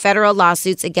prevent federal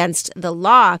lawsuits against the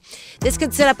law. This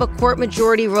could set up a court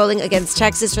majority ruling against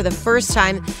Texas for the first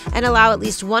time and allow at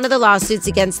least one of the lawsuits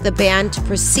against the ban to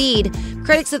proceed.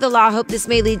 Critics of the law hope this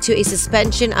may lead to a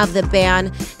suspension of the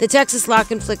ban. The Texas law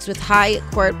conflicts with high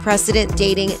court precedent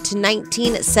dating to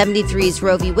 1973's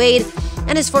Roe v. Wade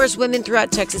and has forced women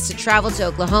throughout Texas to travel to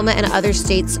Oklahoma and other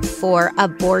states for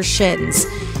abortions.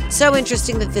 So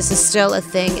interesting that this is still a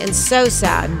thing and so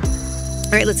sad.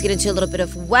 All right, let's get into a little bit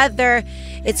of weather.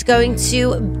 It's going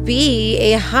to be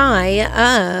a high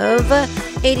of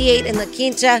 88 in La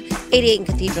Quinta, 88 in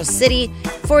Cathedral City,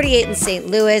 48 in St.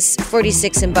 Louis,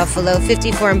 46 in Buffalo,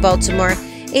 54 in Baltimore,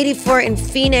 84 in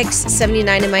Phoenix,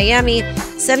 79 in Miami,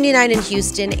 79 in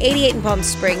Houston, 88 in Palm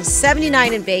Springs,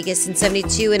 79 in Vegas, and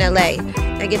 72 in LA.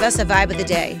 Now give us a vibe of the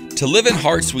day. To live in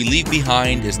hearts we leave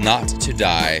behind is not to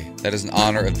die. That is in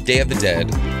honor of the Day of the Dead,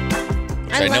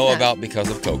 which I know about because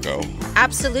of Coco.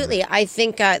 Absolutely. I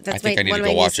think that's I need one to of go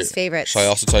my watch niece's it. favorites. Shall I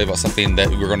also tell you about something that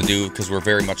we're going to do because we're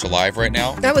very much alive right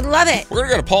now? I would love it. We're going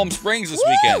to go to Palm Springs this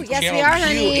weekend. Yes, Channel we are, Q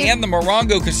honey. and the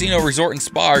Morongo Casino Resort and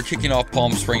Spa are kicking off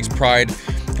Palm Springs Pride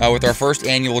with our first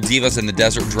annual Divas in the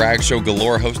Desert drag show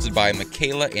galore, hosted by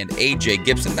Michaela and AJ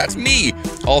Gibson. That's me.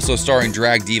 Also starring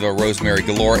drag diva Rosemary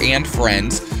Galore and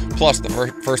friends. Plus, the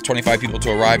first 25 people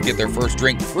to arrive get their first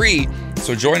drink free.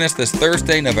 So join us this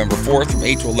Thursday, November 4th from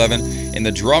 8 to 11 in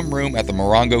the Drum Room at the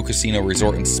Morongo Casino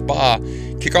Resort and Spa.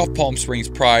 Kick off Palm Springs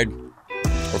Pride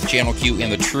with Channel Q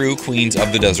and the true Queens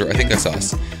of the Desert. I think that's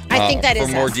us. I think that is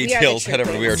For more us. details, head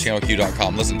over to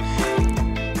wearechannelq.com. Listen,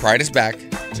 Pride is back.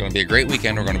 It's going to be a great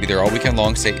weekend. We're going to be there all weekend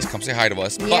long. Come say hi to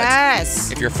us. But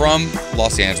yes. if you're from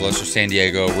Los Angeles or San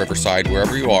Diego, Riverside,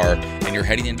 wherever you are, and you're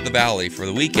heading into the Valley for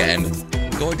the weekend,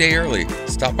 go a day early.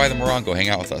 Stop by the Morongo. Hang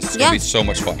out with us. It's going to be so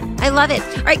much fun. I love it.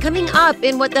 All right, coming up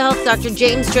in What the Health, Dr.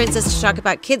 James joins us to talk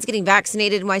about kids getting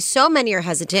vaccinated and why so many are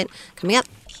hesitant. Coming up.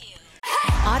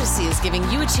 Odyssey is giving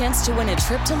you a chance to win a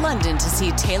trip to London to see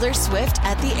Taylor Swift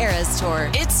at the Eras Tour.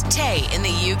 It's Tay in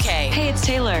the UK. Hey, it's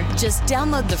Taylor. Just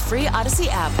download the free Odyssey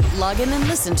app, log in and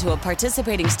listen to a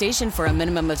participating station for a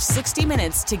minimum of 60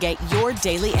 minutes to get your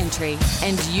daily entry.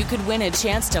 And you could win a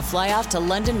chance to fly off to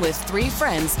London with 3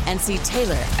 friends and see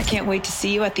Taylor. I can't wait to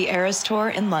see you at the Eras Tour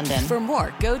in London. For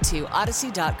more, go to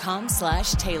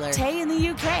odyssey.com/Taylor. Tay in the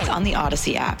UK. It's on the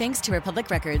Odyssey app. Thanks to Republic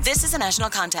Records. This is a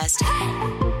national contest.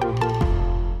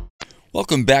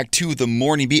 Welcome back to the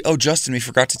Morning Beat. Oh, Justin, we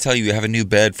forgot to tell you have a new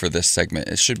bed for this segment.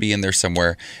 It should be in there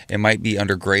somewhere. It might be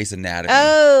under Grey's Anatomy.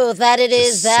 Oh, that it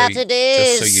is. Just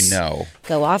so you know.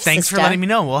 Go off, Thanks sister. for letting me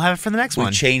know. We'll have it for the next We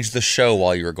one. changed the show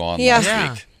while you were gone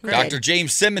last week. Great. Dr.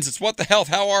 James Simmons, it's What the Health.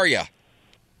 How are you?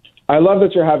 I love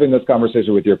that you're having this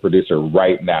conversation with your producer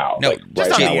right now. No,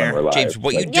 right now when we're live. James,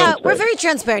 what you Yeah, don't... we're very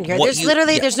transparent here. What There's you-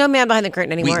 literally, yeah. there's no man behind the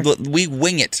curtain anymore. We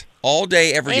wing it all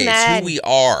day, every day. It's Amen. who we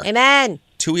are. Amen.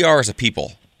 It's who we are as a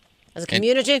people. As a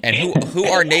community. And who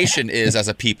our nation is as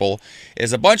a people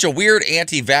is a bunch of weird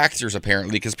anti-vaxxers,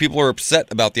 apparently, because people are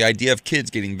upset about the idea of kids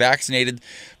getting vaccinated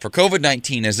for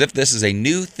COVID-19 as if this is a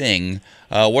new thing.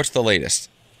 What's the latest?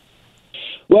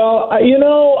 Well,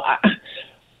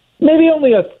 maybe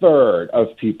only a third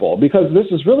of people, because this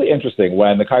is really interesting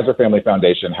when the Kaiser Family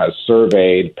Foundation has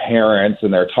surveyed parents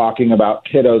and they're talking about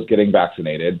kiddos getting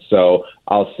vaccinated. So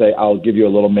I'll give you a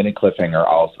little mini cliffhanger.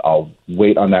 I'll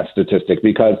wait on that statistic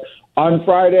because on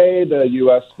Friday, the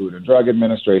U.S. Food and Drug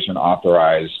Administration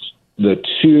authorized the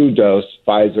 2-dose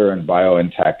Pfizer and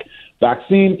BioNTech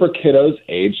vaccine for kiddos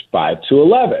aged 5 to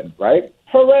 11, right?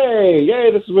 Hooray!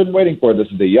 Yay, this has been waiting for. This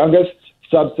is the youngest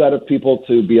subset of people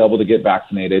to be able to get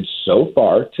vaccinated so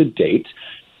far to date.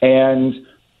 And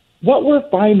what we're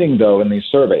finding, though, in these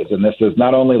surveys, and this is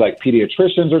not only like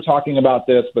pediatricians are talking about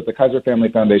this, but the Kaiser Family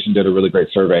Foundation did a really great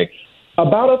survey.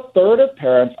 About a third of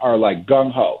parents are like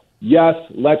gung-ho. Yes,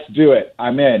 let's do it.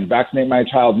 I'm in. Vaccinate my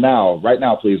child now. Right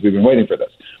now, please. We've been waiting for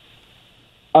this.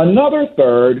 Another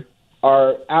third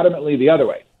are adamantly the other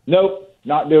way. Nope,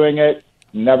 not doing it.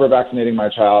 Never vaccinating my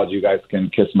child. You guys can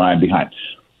kiss mine behind.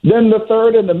 Then the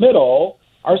third in the middle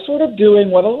are sort of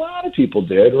doing what a lot of people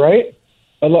did, right?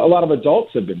 A lot of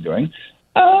adults have been doing.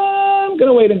 I'm going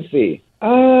to wait and see.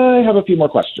 I have a few more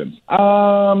questions.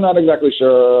 I'm not exactly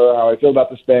sure how I feel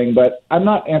about this thing, but I'm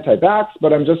not anti-vax,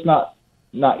 but I'm just not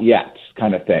yet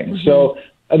kind of thing. Mm-hmm. So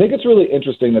I think it's really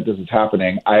interesting that this is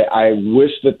happening. I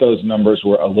wish that those numbers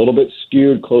were a little bit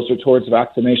skewed closer towards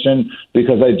vaccination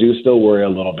because I do still worry a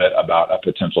little bit about a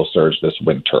potential surge this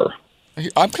winter.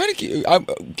 I'm kind of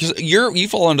because you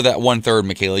fall into that 1/3,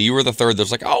 Michaela. You were the third that's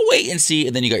like, I'll wait and see,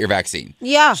 and then you got your vaccine.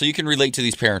 Yeah. So you can relate to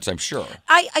these parents, I'm sure.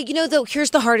 Though, here's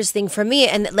the hardest thing for me,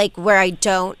 and like where I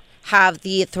don't have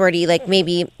the authority like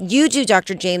maybe you do,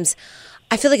 Dr. James,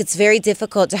 I feel like it's very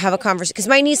difficult to have a conversation because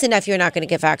my niece and nephew are not going to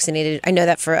get vaccinated. I know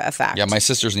that for a fact. Yeah, my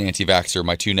sister's an anti-vaxxer.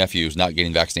 My 2 nephews not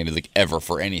getting vaccinated like ever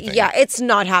for anything. Yeah, it's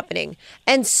not happening.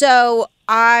 And so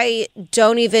I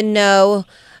don't even know.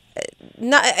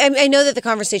 I know that the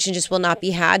conversation just will not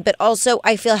be had, but also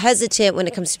I feel hesitant when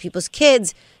it comes to people's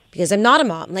kids because I'm not a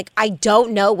mom. Like, I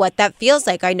don't know what that feels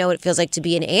like. I know what it feels like to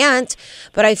be an aunt,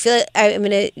 but I feel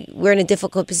we're in a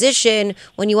difficult position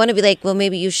when you want to be like, well,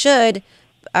 maybe you should.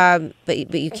 But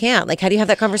you can't. Like, how do you have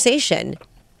that conversation?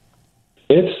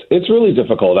 It's really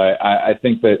difficult. I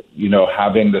think that,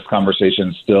 having this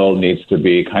conversation still needs to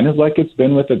be kind of like it's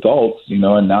been with adults,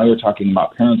 and now you're talking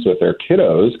about parents with their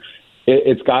kiddos.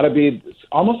 It's got to be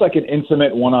almost like an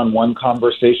intimate one-on-one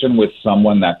conversation with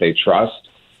someone that they trust.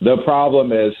 The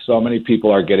problem is so many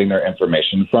people are getting their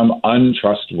information from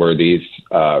untrustworthy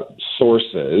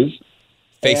sources.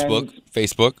 Facebook,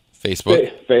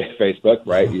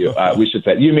 right? We should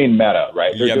say, you mean Meta,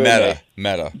 right? They're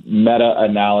Meta.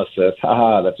 Meta-analysis.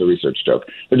 Haha, that's a research joke.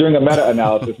 They're doing a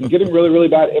meta-analysis and getting really, really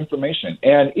bad information.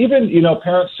 And even,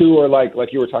 parents who are like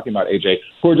you were talking about, AJ,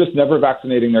 who are just never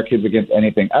vaccinating their kids against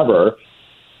anything ever.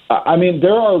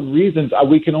 There are reasons.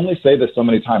 We can only say this so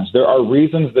many times. There are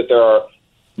reasons that there are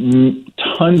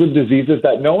tons of diseases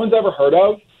that no one's ever heard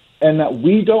of and that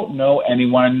we don't know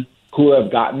anyone who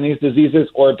have gotten these diseases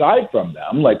or died from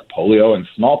them, like polio and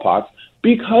smallpox,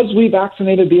 because we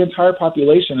vaccinated the entire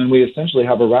population and we essentially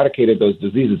have eradicated those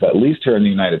diseases, at least here in the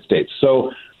United States.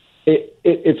 So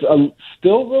it's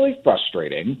still really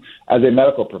frustrating as a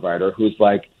medical provider who's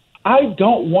like, I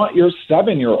don't want your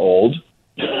 7-year-old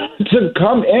to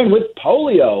come in with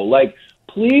polio. Like,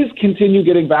 please continue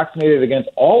getting vaccinated against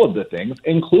all of the things,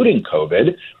 including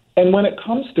COVID. And when it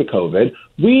comes to COVID,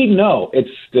 we know it's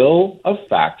still a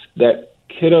fact that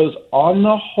kiddos on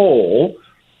the whole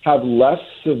have less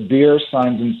severe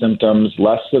signs and symptoms,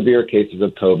 less severe cases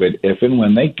of COVID if and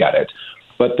when they get it.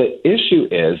 But the issue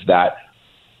is that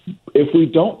if we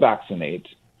don't vaccinate,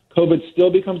 COVID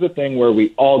still becomes a thing where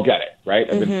we all get it, right?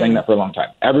 I've been saying that for a long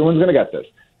time. Everyone's going to get this.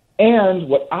 And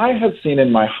what I have seen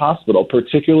in my hospital,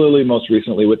 particularly most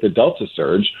recently with the Delta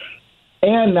surge,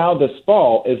 and now this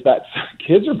fall, is that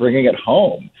kids are bringing it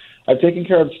home. I've taken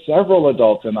care of several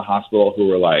adults in the hospital who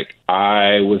were like,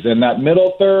 I was in that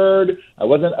middle third. I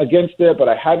wasn't against it, but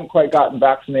I hadn't quite gotten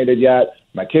vaccinated yet.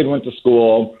 My kid went to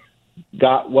school,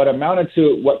 got what amounted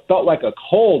to what felt like a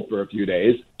cold for a few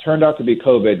days, turned out to be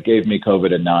COVID, gave me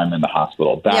COVID, and now I'm in the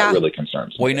hospital. That really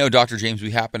concerns me. Well, Dr. James,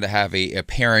 we happen to have a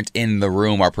parent in the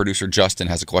room. Our producer, Justin,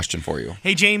 has a question for you.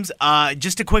 Hey, James,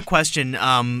 just a quick question.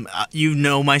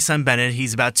 My son, Bennett,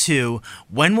 he's about 2.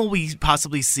 When will we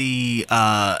possibly see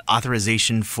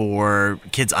authorization for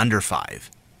kids under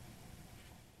 5?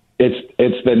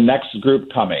 It's the next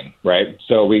group coming, right?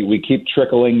 So we keep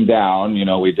trickling down.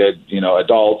 We did,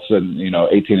 adults and,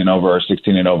 18 and over or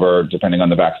 16 and over, depending on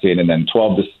the vaccine, and then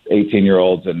 12 to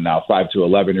 18-year-olds and now 5 to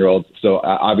 11-year-olds. So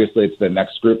obviously it's the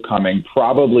next group coming,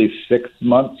 probably 6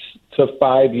 months to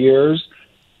 5 years.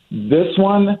 This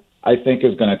one, I think,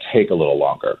 is going to take a little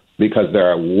longer because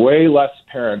there are way less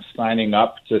parents signing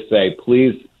up to say,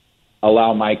 please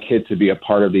allow my kid to be a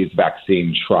part of these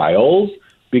vaccine trials.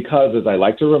 Because, as I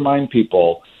like to remind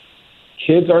people,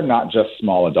 kids are not just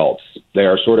small adults. They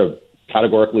are sort of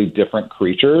categorically different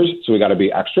creatures. So we got to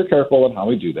be extra careful in how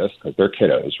we do this because they're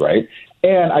kiddos, right?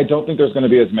 And I don't think there's going to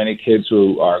be as many kids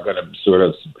who are going to sort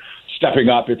of stepping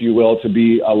up, if you will, to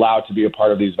be allowed to be a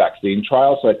part of these vaccine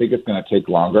trials. So I think it's going to take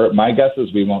longer. My guess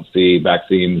is we won't see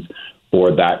vaccines for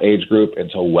that age group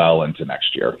until well into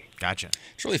next year. Gotcha.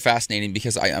 It's really fascinating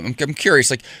because I'm curious,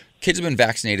 like, kids have been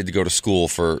vaccinated to go to school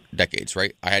for decades,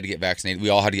 right? I had to get vaccinated. We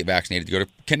all had to get vaccinated to go to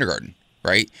kindergarten,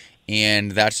 right?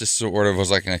 And that's just sort of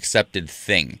was like an accepted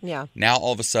thing. Yeah. Now,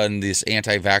 all of a sudden, this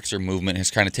anti-vaxxer movement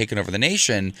has kind of taken over the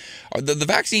nation. The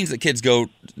vaccines that kids go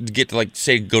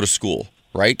to school,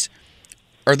 right?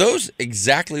 Are those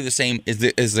exactly the same? Is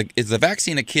the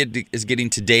vaccine a kid is getting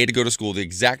today to go to school the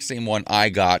exact same one I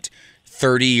got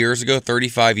 30 years ago,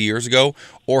 35 years ago?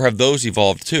 Or have those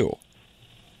evolved too?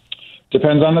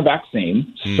 Depends on the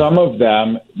vaccine. Some of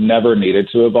them never needed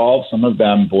to evolve. Some of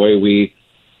them, we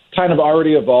kind of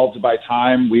already evolved by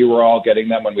time. We were all getting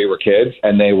them when we were kids,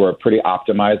 and they were pretty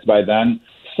optimized by then.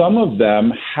 Some of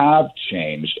them have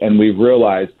changed, and we've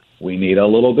realized we need a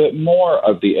little bit more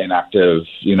of the inactive,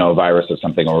 virus of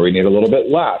something, or we need a little bit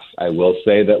less. I will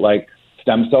say that,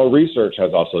 Stem cell research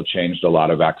has also changed a lot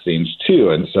of vaccines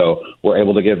too. And so we're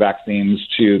able to give vaccines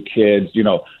to kids,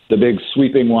 the big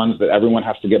sweeping ones that everyone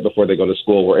has to get before they go to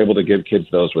school. We're able to give kids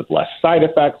those with less side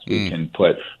effects. We can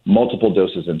put multiple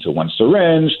doses into one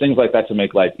syringe, things like that to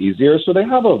make life easier. So they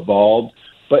have evolved,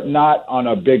 but not on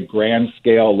a big grand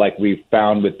scale like we've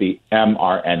found with the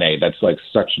mRNA. That's like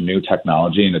such new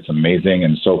technology, and it's amazing.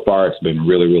 And so far, it's been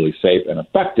really, really safe and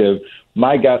effective.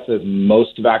 My guess is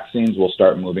most vaccines will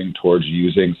start moving towards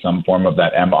using some form of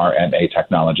that mRNA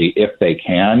technology if they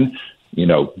can,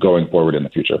 going forward in the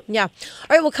future. Yeah. All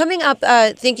right. Well, coming up,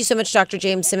 thank you so much, Dr.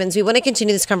 James Simmons. We want to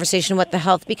continue this conversation with the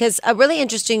health because a really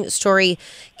interesting story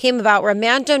came about where a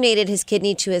man donated his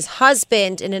kidney to his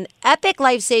husband in an epic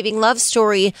life-saving love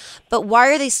story. But why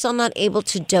are they still not able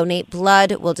to donate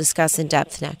blood? We'll discuss in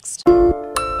depth next.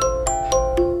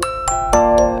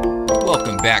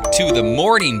 Welcome back to the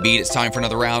Morning Beat. It's time for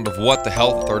another round of What the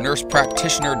Health with our nurse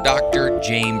practitioner, Dr.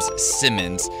 James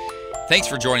Simmons. Thanks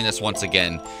for joining us once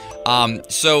again.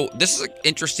 So this is an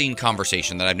interesting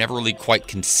conversation that I've never really quite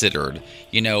considered.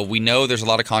 We know there's a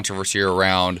lot of controversy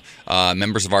around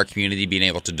members of our community being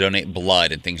able to donate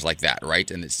blood and things like that, right?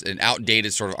 And it's an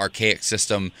outdated sort of archaic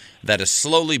system that is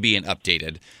slowly being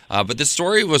updated. But this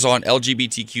story was on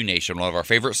LGBTQ Nation, one of our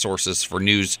favorite sources for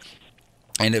news.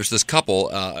 And it was this couple,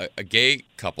 a gay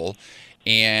couple,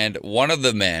 and one of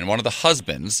the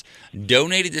husbands,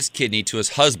 donated his kidney to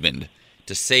his husband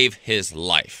to save his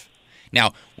life.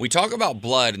 Now, we talk about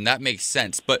blood, and that makes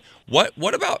sense, but what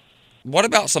about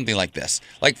something like this?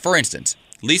 Like, for instance,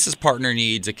 Lisa's partner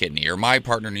needs a kidney, or my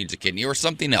partner needs a kidney, or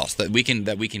something else that we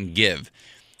can give.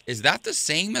 Is that the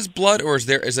same as blood, or is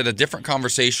it a different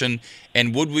conversation,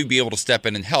 and would we be able to step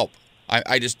in and help?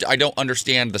 I don't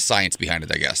understand the science behind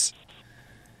it, I guess.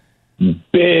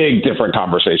 Big different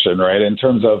conversation, right? In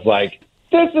terms of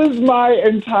this is my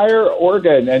entire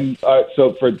organ. And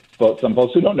so for some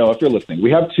folks who don't know, if you're listening,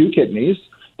 we have two kidneys.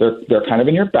 They're kind of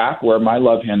in your back where my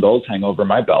love handles hang over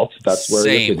my belt. That's where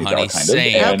your kidneys are, kind of.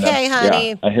 And, okay, honey.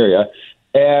 Yeah, I hear you.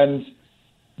 And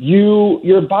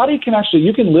your body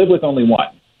you can live with only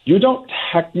one. You don't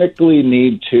technically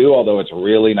need two, although it's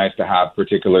really nice to have,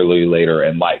 particularly later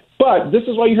in life. But this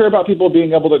is why you hear about people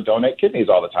being able to donate kidneys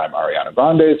all the time. Ariana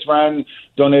Grande's friend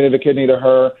donated a kidney to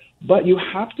her. But you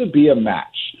have to be a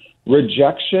match.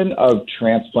 Rejection of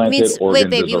transplanted organs is a really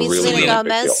big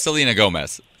deal. Selena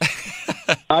Gomez.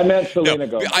 I meant Selena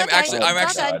Gomez.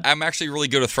 I'm actually really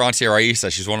good with Francia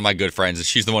Raisa. She's one of my good friends, and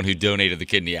she's the one who donated the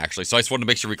kidney, actually. So I just wanted to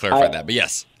make sure we clarified that. But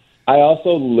yes. I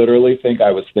also literally think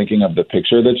I was thinking of the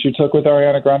picture that you took with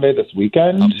Ariana Grande this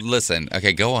weekend. Listen,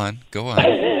 okay, go on.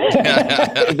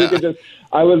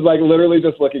 I was literally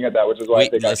just looking at that, which is why I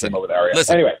think I came up with Ariana.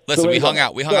 Anyway, we hung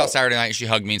out. We hung out Saturday night, and she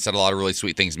hugged me and said a lot of really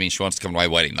sweet things to me. She wants to come to my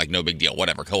wedding. No big deal.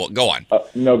 Whatever. Go on.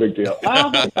 No big deal.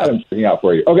 I'm sticking out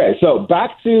for you. Okay, so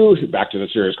back to the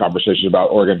serious conversation about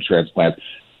organ transplants.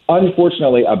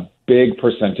 Unfortunately, a big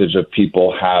percentage of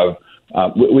people have.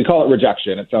 We call it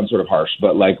rejection. It sounds sort of harsh,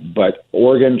 but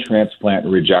organ transplant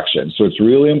rejection. So it's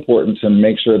really important to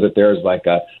make sure that there's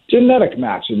a genetic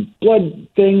match, and blood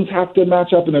things have to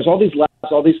match up. And there's all these labs,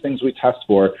 all these things we test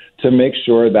for to make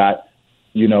sure that,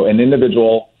 an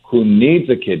individual who needs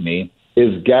a kidney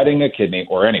is getting a kidney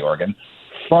or any organ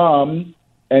from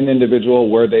an individual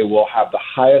where they will have the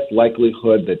highest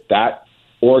likelihood that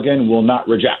organ will not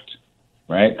reject.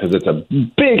 Right? Because it's a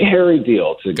big, hairy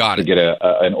deal to get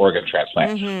an organ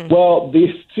transplant. Mm-hmm. Well,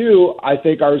 these two, I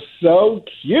think, are so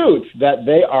cute that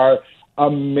they are a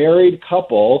married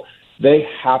couple. They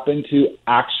happen to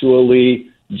actually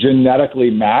genetically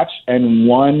match, and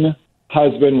one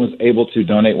husband was able to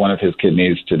donate one of his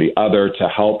kidneys to the other to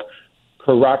help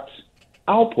correct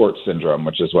Alport syndrome,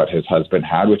 which is what his husband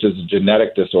had, which is a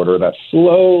genetic disorder that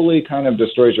slowly kind of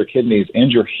destroys your kidneys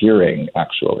and your hearing,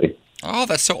 actually. Oh,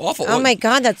 that's so awful. Oh, my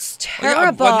God, that's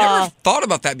terrible. I've never thought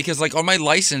about that because, on my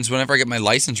license, whenever I get my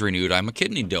license renewed, I'm a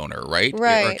kidney donor, right?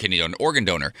 Right. Or kidney donor, organ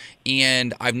donor.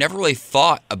 And I've never really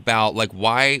thought about,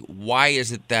 why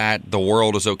is it that the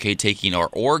world is okay taking our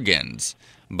organs,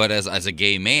 but as a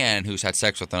gay man who's had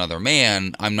sex with another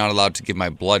man, I'm not allowed to give my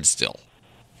blood still?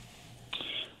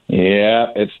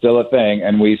 Yeah, it's still a thing.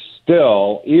 And we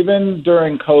still, even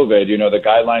during COVID, the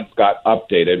guidelines got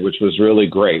updated, which was really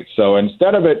great. So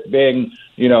instead of it being,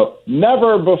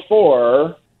 never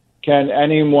before can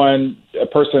a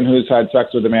person who's had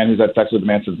sex with a man who's had sex with a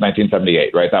man since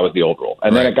 1978, right? That was the old rule.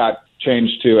 And then it got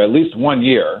changed to at least 1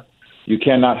 year. You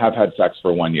cannot have had sex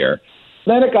for 1 year.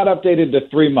 Then it got updated to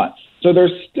 3 months. So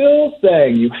they're still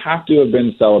saying you have to have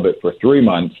been celibate for 3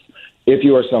 months if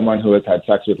you are someone who has had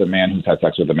sex with a man who's had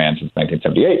sex with a man since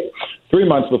 1978, 3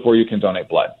 months before you can donate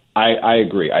blood. I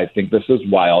agree. I think this is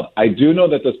wild. I do know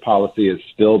that this policy is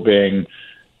still being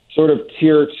sort of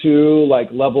tier 2, like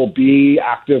level B,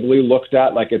 actively looked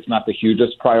at. Like it's not the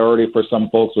hugest priority for some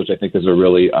folks, which I think is a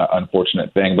really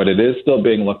unfortunate thing. But it is still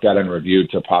being looked at and reviewed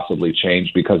to possibly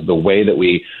change, because the way that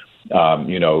we,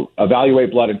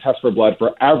 evaluate blood and test for blood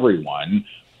for everyone,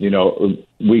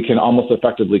 we can almost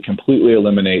effectively completely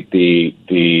eliminate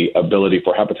the ability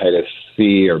for hepatitis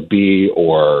C or B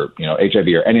or, HIV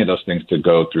or any of those things to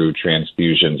go through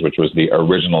transfusions, which was the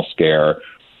original scare,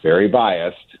 very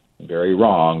biased, very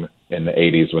wrong in the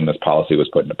 80s when this policy was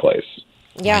put into place.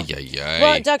 Yeah.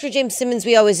 Well, Dr. James Simmons,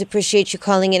 we always appreciate you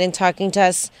calling in and talking to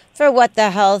us for What the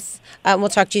Health. We'll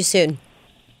talk to you soon.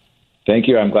 Thank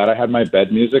you. I'm glad I had my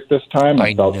bed music this time.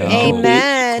 I felt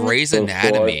Amen. Grey's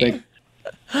Anatomy.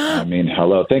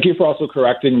 Hello. Thank you for also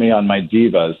correcting me on my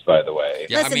divas, by the way.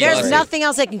 Yeah, Listen, there's nothing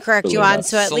else I can correct you on,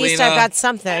 so at least I've got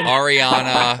something.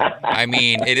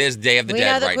 Ariana. It is Day of the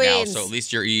Dead right now, so at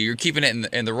least you're keeping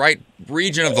it in the right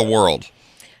region of the world.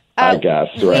 I guess,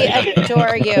 right. We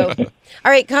adore you.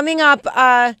 All right, coming up,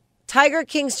 Tiger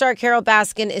King star Carole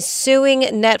Baskin is suing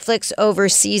Netflix over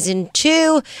season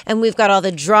 2, and we've got all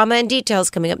the drama and details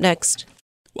coming up next.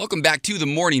 Welcome back to the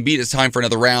Morning Beat. It's time for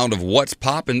another round of What's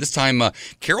Poppin'. This time,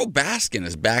 Carole Baskin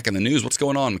is back in the news. What's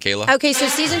going on, Michaela? Okay, so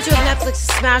season 2 of Netflix's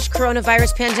smash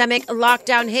coronavirus pandemic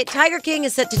lockdown hit Tiger King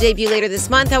is set to debut later this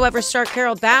month. However, star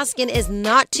Carole Baskin is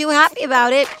not too happy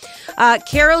about it.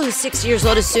 Carole, who's 60 years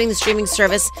old, is suing the streaming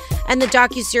service and the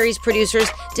docuseries producers,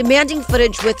 demanding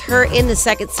footage with her in the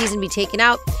second season be taken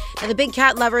out. Now, the big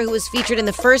cat lover who was featured in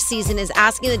the first season is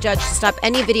asking the judge to stop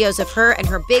any videos of her and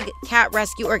her big cat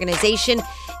rescue organization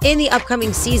in the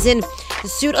upcoming season. The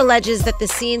suit alleges that the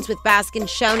scenes with Baskin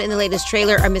shown in the latest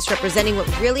trailer are misrepresenting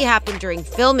what really happened during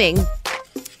filming.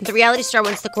 The reality star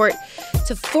wants the court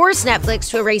to force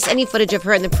Netflix to erase any footage of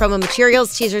her in the promo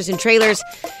materials, teasers, and trailers.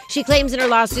 She claims in her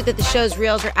lawsuit that the show's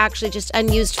reels are actually just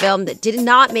unused film that did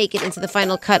not make it into the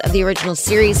final cut of the original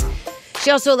series. She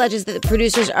also alleges that the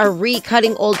producers are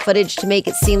recutting old footage to make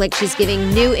it seem like she's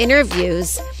giving new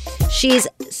interviews. She's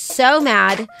so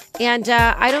mad, and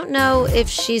I don't know if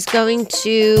she's going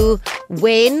to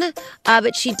win,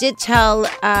 but she did tell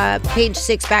Page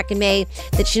Six back in May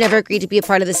that she never agreed to be a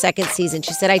part of the second season.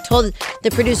 She said, I told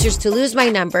the producers to lose my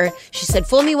number. She said,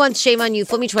 fool me once, shame on you.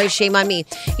 Fool me twice, shame on me.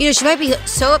 She might be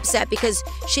so upset because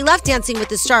she left Dancing with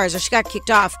the Stars, or she got kicked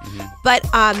off. But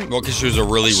because she was a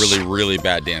really, really, really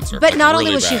bad dancer. But not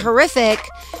only was she horrific,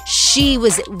 she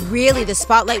was really, the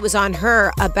spotlight was on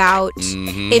her about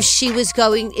if she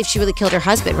really killed her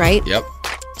husband, right? Yep.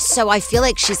 So I feel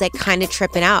like she's like kind of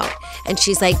tripping out. And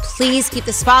she's like, please keep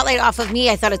the spotlight off of me.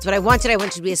 I thought it's what I wanted. I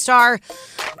wanted to be a star.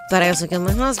 But I also killed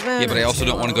my husband. Yeah, but I also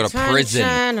don't want to go to prison.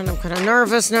 And I'm kind of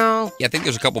nervous now. Yeah, I think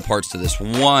there's a couple parts to this.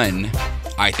 One,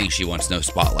 I think she wants no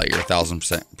spotlight. You're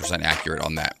 1,000% accurate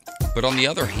on that. But on the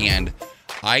other hand,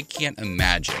 I can't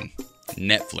imagine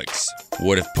Netflix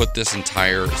would have put this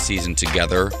entire season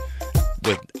together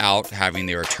without having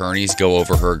their attorneys go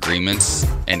over her agreements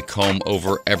and comb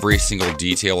over every single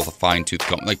detail with a fine-tooth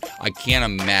comb. Like, I can't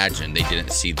imagine they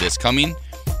didn't see this coming.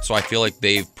 So I feel like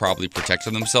they've probably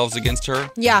protected themselves against her.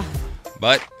 Yeah.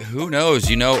 But who knows?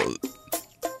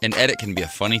 An edit can be a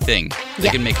funny thing. They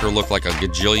can make her look like a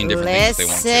gajillion different things if they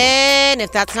want to. Listen,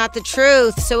 if that's not the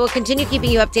truth. So we'll continue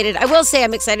keeping you updated. I will say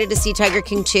I'm excited to see Tiger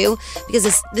King 2 because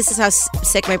this is how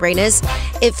sick my brain is.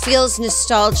 It feels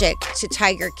nostalgic to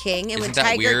Tiger King. And when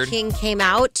Tiger King came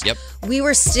out, we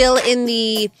were still in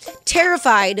the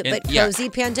terrified but cozy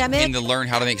pandemic. And to learn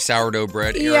how to make sourdough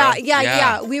bread era.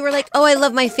 Yeah. We were like, oh, I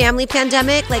love my family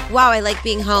pandemic. Like, wow, I like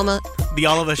being home. The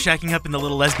all of us shacking up in the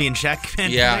little lesbian shack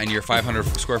pandemic. Yeah, and your 500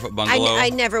 square foot bungalow. I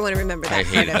never want to remember that. I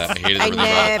hated that. I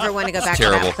never want to go back to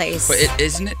that place. But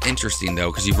isn't it interesting,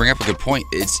 though, because you bring up a good point.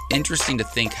 It's interesting to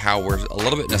think how we're a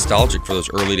little bit nostalgic for those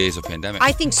early days of pandemic.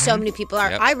 I think so many people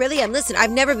are. Yep. I really am. Listen,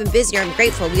 I've never been busier. I'm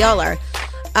grateful. We all are.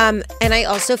 And I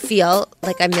also feel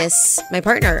like I miss my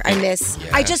partner.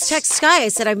 I just text Sky. I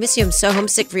said, I miss you. I'm so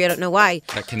homesick for you. I don't know why.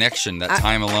 That connection, that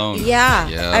time alone.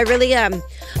 Yeah, I really am.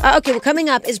 Okay, well, coming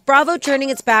up, is Bravo turning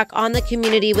its back on the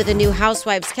community with a new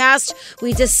Housewives cast?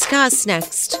 We discuss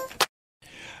next.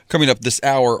 Coming up this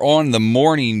hour on the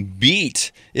Morning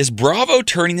Beat, is Bravo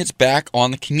turning its back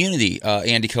on the community?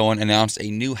 Andy Cohen announced a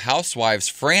new Housewives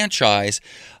franchise,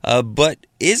 but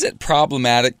is it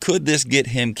problematic? Could this get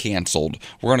him canceled?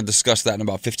 We're going to discuss that in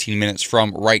about 15 minutes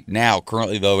from right now.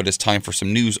 Currently, though, it is time for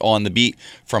some news on the beat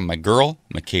from my girl,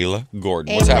 Michaela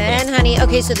Gordon. What's happening? Honey.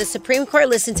 Okay, so the Supreme Court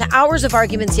listened to hours of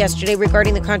arguments yesterday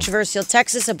regarding the controversial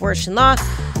Texas abortion law.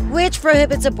 which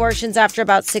prohibits abortions after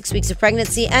about 6 weeks of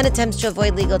pregnancy and attempts to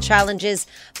avoid legal challenges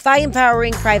by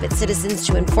empowering private citizens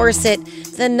to enforce it.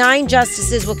 The 9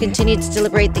 justices will continue to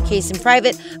deliberate the case in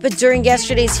private, but during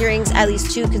yesterday's hearings, at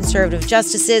least 2 conservative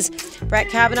justices, Brett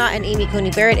Kavanaugh and Amy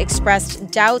Coney Barrett, expressed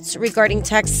doubts regarding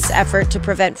Texas' effort to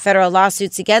prevent federal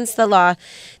lawsuits against the law.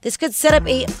 This could set up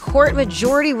a court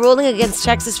majority ruling against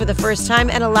Texas for the first time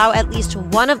and allow at least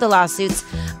one of the lawsuits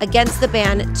against the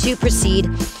ban to proceed.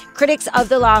 Critics of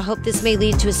the law hope this may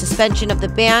lead to a suspension of the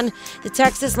ban. The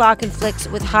Texas law conflicts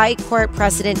with high court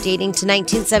precedent dating to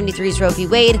 1973's Roe v.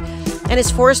 Wade and has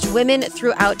forced women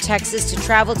throughout Texas to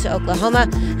travel to Oklahoma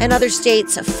and other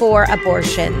states for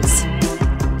abortions.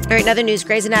 All right, in other news,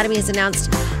 Grey's Anatomy has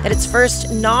announced that its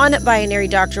first non-binary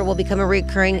doctor will become a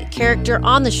recurring character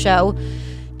on the show.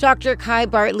 Dr. Kai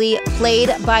Bartley, played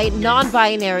by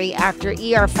non-binary actor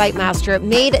ER Fightmaster,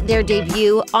 made their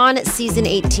debut on season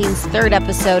 18's 3rd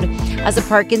episode as a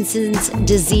Parkinson's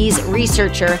disease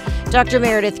researcher. Dr.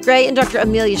 Meredith Grey and Dr.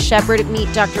 Amelia Shepard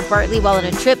meet Dr. Bartley while on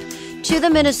a trip to the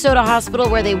Minnesota hospital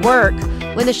where they work.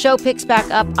 When the show picks back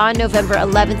up on November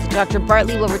 11th, Dr.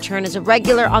 Bartley will return as a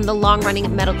regular on the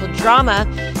long-running medical drama.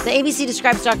 The ABC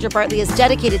describes Dr. Bartley as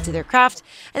dedicated to their craft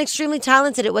and extremely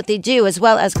talented at what they do, as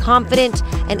well as confident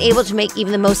and able to make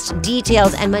even the most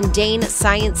detailed and mundane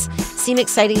science seem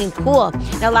exciting and cool.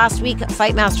 Now, last week,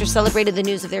 Fightmaster celebrated the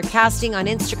news of their casting on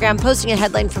Instagram, posting a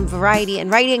headline from Variety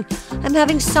and writing, "I'm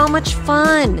having so much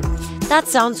fun." That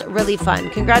sounds really fun.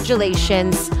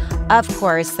 Congratulations. Of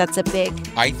course, that's a big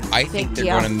I think they're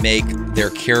going to make their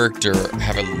character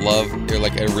have a love or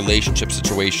like a relationship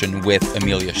situation with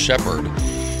Amelia Shepard,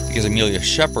 because Amelia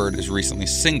Shepard is recently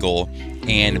single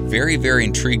and very, very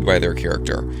intrigued by their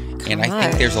character. And I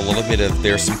think there's a little bit of,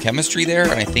 there's some chemistry there,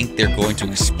 and I think they're going to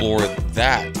explore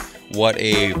that, what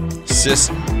a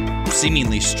cis,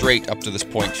 seemingly straight up to this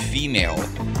point female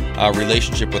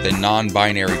relationship with a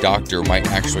non-binary doctor might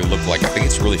actually look like. I think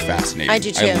it's really fascinating. I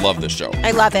do too. I love this show.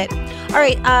 I love it. All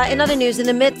right, in other news, in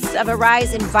the midst of a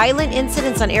rise in violent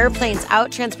incidents on airplanes,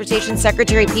 Transportation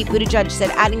Secretary Pete Buttigieg said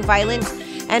adding violent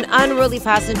and unruly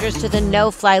passengers to the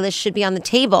no-fly list should be on the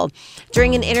table.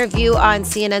 During an interview on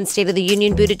CNN's State of the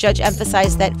Union, Buttigieg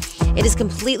emphasized that it is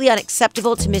completely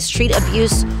unacceptable to mistreat,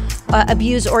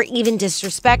 abuse, or even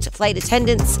disrespect flight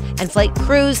attendants and flight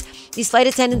crews. These flight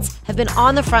attendants have been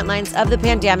on the front lines of the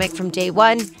pandemic from day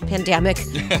one. Pandemic.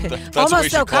 That's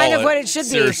almost so kind of what it should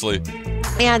Seriously. be.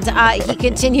 And he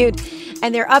continued,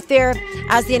 and they're up there,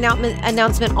 as the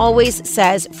announcement always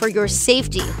says, for your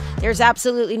safety. There's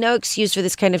absolutely no excuse for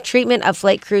this kind of treatment of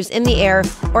flight crews in the air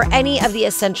or any of the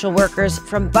essential workers,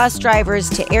 from bus drivers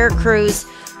to air crews,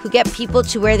 who get people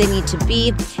to where they need to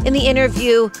be. In the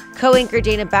interview, co-anchor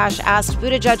Dana Bash asked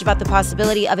Buttigieg about the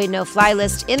possibility of a no-fly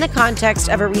list in the context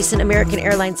of a recent American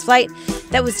Airlines flight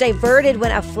that was diverted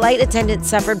when a flight attendant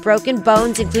suffered broken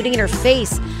bones, including in her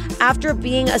face, after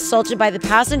being assaulted by the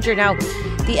passenger. Now,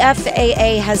 the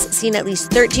FAA has seen at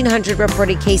least 1,300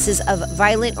 reported cases of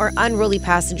violent or unruly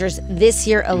passengers this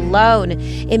year alone.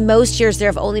 In most years, there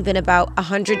have only been about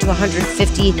 100 to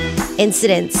 150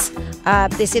 incidents.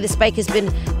 They say the spike has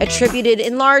been attributed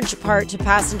in large part to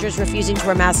passengers refusing to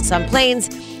wear masks on planes,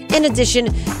 in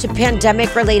addition to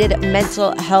pandemic-related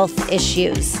mental health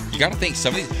issues. You got to think,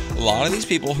 a lot of these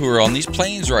people who are on these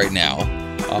planes right now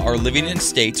are living in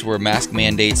states where mask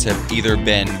mandates have either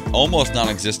been almost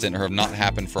non-existent or have not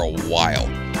happened for a while.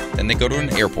 Then they go to an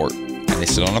airport and they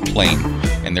sit on a plane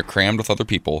and they're crammed with other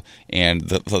people, and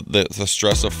the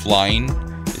stress of flying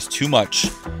is too much.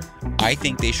 I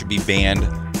think they should be banned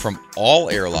from all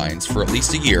airlines for at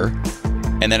least a year,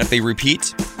 and then if they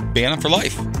repeat, ban them for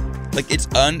life. Like,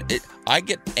 I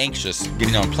get anxious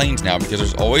getting on planes now because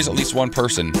there's always at least one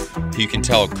person who you can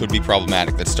tell could be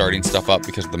problematic that's starting stuff up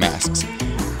because of the masks.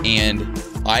 And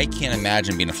I can't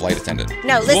imagine being a flight attendant.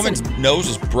 No, listen. This woman's nose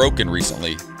was broken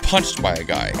recently, punched by a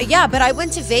guy. Yeah, but I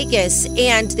went to Vegas,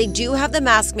 and they do have the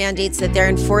mask mandates that they're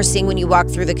enforcing when you walk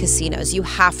through the casinos. You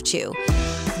have to.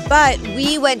 But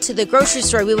we went to the grocery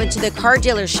store, we went to the car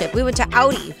dealership, we went to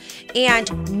Audi, and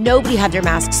nobody had their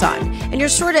masks on. And you're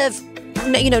sort of,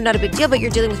 not a big deal, but you're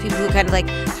dealing with people who kind of like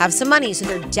have some money, so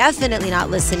they're definitely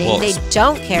not listening. Well, they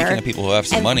don't care. Speaking of people who have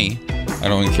some money, I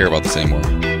don't even care about this anymore.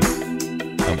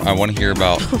 I want to hear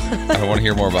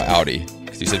more about Audi.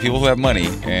 Because you said people who have money,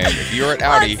 and if you're at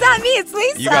Audi, it's not me, it's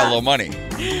Lisa. You got a little money.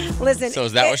 Listen. So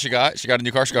is that what she got? She got a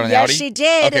new car? She got an Yes, Audi? she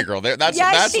did. Okay, girl. That's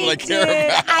Yes, what I she care did.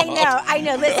 about. I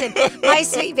know. Listen, my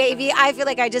sweet baby, I feel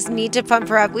like I just need to pump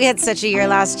her up. We had such a year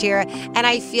last year, and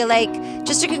I feel like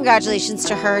just a congratulations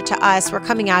to her, to us. We're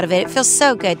coming out of it. It feels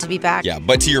so good to be back. Yeah,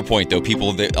 but to your point, though,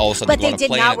 people they all of a sudden But want they to did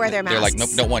play not in it. wear their They're like, nope,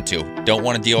 masks. don't want to. Don't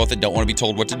want to deal with it. Don't want to be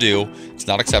told what to do. It's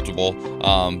not acceptable.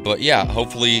 But yeah,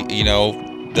 hopefully,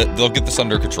 they'll get this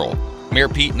under control. Mayor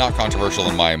Pete, not controversial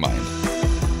in my mind.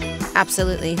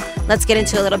 Absolutely. Let's get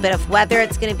into a little bit of weather.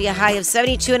 It's going to be a high of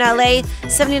 72 in LA,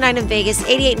 79 in Vegas,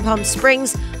 88 in Palm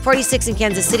Springs, 46 in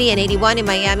Kansas City, and 81 in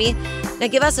Miami. Now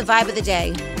give us a vibe of the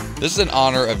day. This is in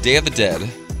honor of Day of the Dead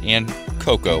and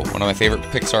Coco, one of my favorite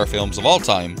Pixar films of all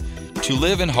time. To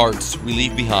live in hearts we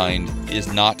leave behind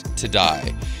is not to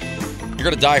die. You're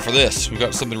going to die for this. We've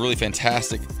got something really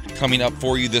fantastic coming up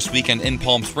for you this weekend in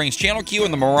Palm Springs. Channel Q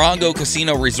and the Morongo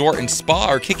Casino Resort and Spa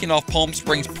are kicking off Palm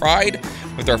Springs Pride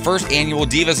with our first annual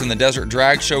Divas in the Desert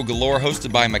Drag Show Galore,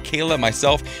 hosted by Michaela,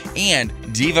 myself, and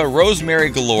Diva Rosemary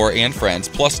Galore and friends.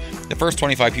 Plus, the first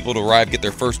 25 people to arrive get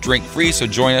their first drink free, so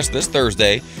join us this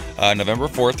Thursday, November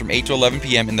 4th from 8 to 11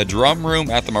 p.m. in the Drum Room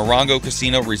at the Morongo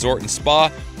Casino Resort and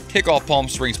Spa. Kick off Palm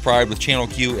Springs Pride with Channel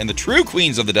Q and the true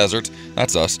queens of the desert.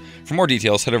 That's us. For more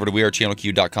details, head over to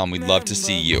wearechannelq.com. We'd love to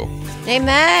see you.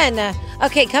 Amen.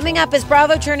 Okay, coming up is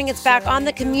Bravo turning its back on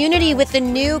the community with the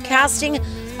new casting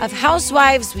of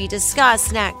Housewives. We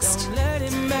discuss next.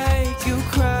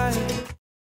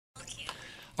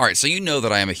 All right, so you know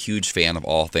that I am a huge fan of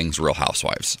all things Real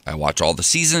Housewives. I watch all the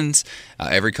seasons.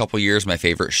 Every couple years, my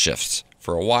favorite shifts.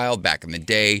 For a while, back in the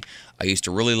day, I used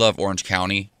to really love Orange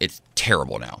County. It's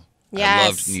terrible now. Yes. I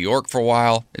loved New York for a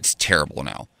while. It's terrible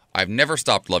now. I've never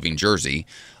stopped loving Jersey,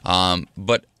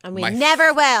 but And we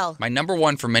never will. my number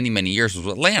one for many, many years was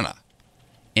Atlanta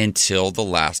until the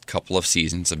last couple of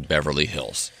seasons of Beverly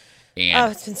Hills.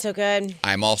 And It's been so good.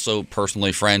 I'm also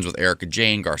personally friends with Erica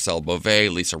Jane, Garcelle Beauvais,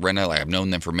 Lisa Rinna. I've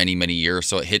known them for many, many years,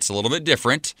 so it hits a little bit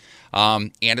different.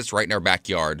 And it's right in our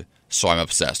backyard, so I'm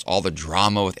obsessed. All the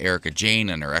drama with Erica Jane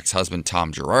and her ex-husband,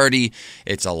 Tom Girardi,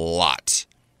 it's a lot,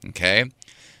 okay?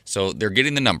 So they're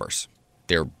getting the numbers.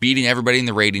 They're beating everybody in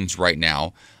the ratings right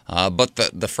now, but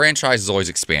the franchise is always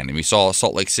expanding. We saw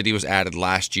Salt Lake City was added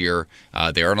last year.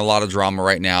 They're in a lot of drama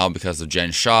right now because of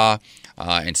Jen Shah.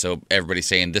 And so everybody's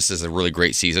saying this is a really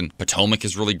great season. Potomac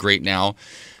is really great now,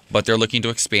 but they're looking to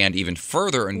expand even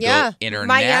further and go international.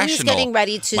 Miami's getting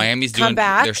ready to Miami's come doing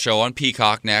back. their show on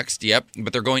Peacock next. Yep,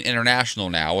 but they're going international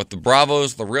now with the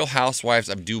Bravos, the Real Housewives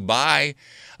of Dubai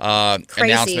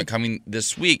announcement coming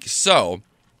this week. So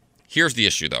here's the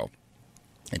issue, though.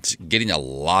 It's getting a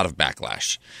lot of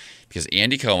backlash because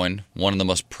Andy Cohen, one of the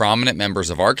most prominent members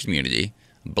of our community,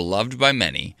 beloved by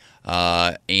many,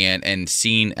 and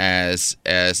seen as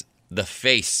the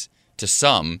face to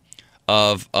some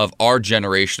of our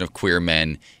generation of queer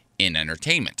men in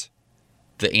entertainment.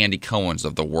 The Andy Cohens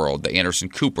of the world, the Anderson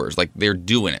Coopers, like they're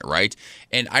doing it, right?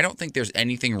 And I don't think there's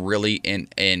anything really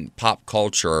in pop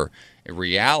culture,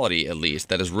 reality at least,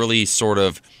 that has really sort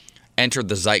of entered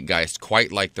the zeitgeist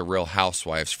quite like the Real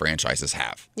Housewives franchises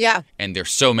have. Yeah. And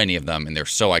there's so many of them, and they're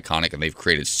so iconic, and they've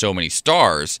created so many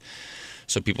stars.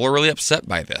 So people are really upset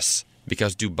by this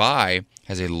because Dubai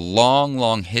has a long,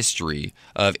 long history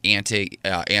of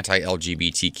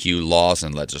anti-LGBTQ laws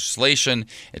and legislation.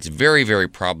 It's very, very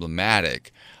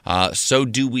problematic. So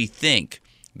do we think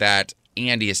that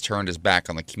Andy has turned his back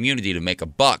on the community to make a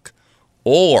buck?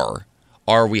 Or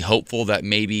are we hopeful that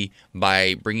maybe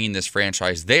by bringing this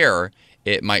franchise there,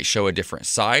 it might show a different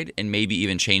side and maybe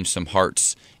even change some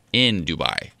hearts in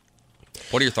Dubai?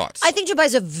 What are your thoughts? I think Dubai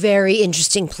is a very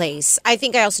interesting place. I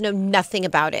think I also know nothing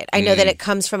about it. I know that it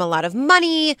comes from a lot of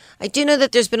money. I do know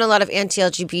that there's been a lot of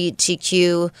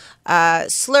anti-LGBTQ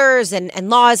slurs and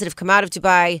laws that have come out of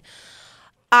Dubai.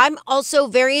 I'm also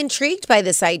very intrigued by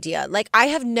this idea. Like, I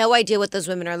have no idea what those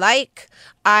women are like.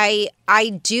 I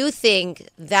do think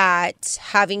that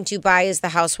having Dubai as the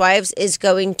housewives is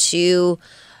going to,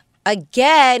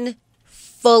 again,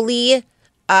 fully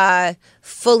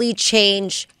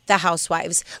change the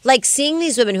housewives. Like, seeing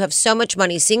these women who have so much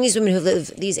money, seeing these women who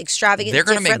live these extravagant, they're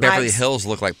going to make Beverly lives. Hills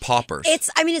look like paupers.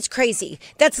 It's crazy.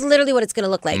 That's literally what it's going to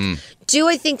look like. Do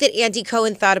I think that Andy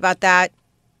Cohen thought about that?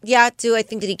 Yeah. Do I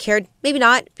think that he cared? Maybe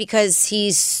not, because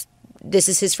this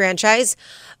is his franchise.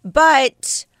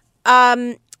 But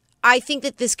I think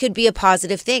that this could be a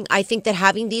positive thing. I think that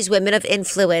having these women of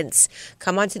influence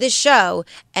come onto this show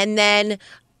and then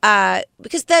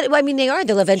because they are.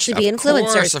 They'll eventually be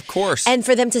influencers. Of course. And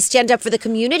for them to stand up for the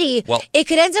community, it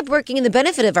could end up working in the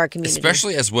benefit of our community.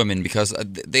 Especially as women, because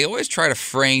they always try to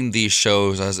frame these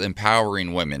shows as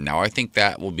empowering women. Now, I think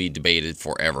that will be debated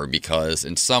forever because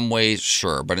in some ways,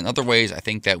 sure. But in other ways, I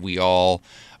think that we all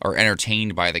are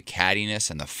entertained by the cattiness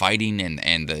and the fighting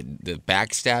and the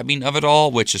backstabbing of it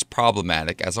all, which is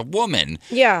problematic as a woman.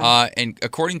 Yeah. And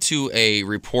according to a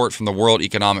report from the World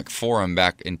Economic Forum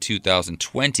back in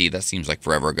 2020, that seems like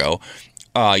forever ago,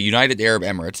 United Arab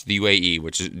Emirates, the UAE,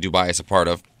 which Dubai is a part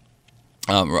of,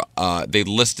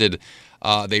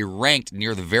 they ranked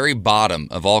near the very bottom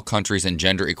of all countries in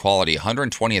gender equality,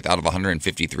 120th out of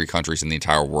 153 countries in the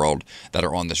entire world that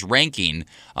are on this ranking.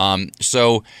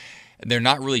 So they're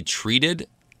not really treated,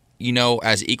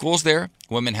 as equals there.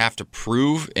 Women have to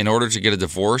prove, in order to get a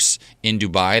divorce in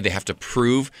Dubai, they have to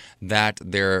prove that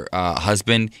their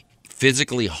husband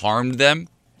physically harmed them.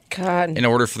 God. In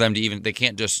order for them to they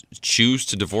can't just choose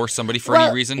to divorce somebody for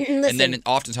any reason. Listen. And then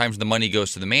oftentimes the money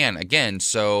goes to the man again.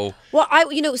 So. Well,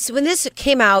 so when this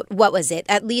came out, what was it?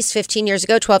 At least 15 years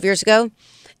ago, 12 years ago?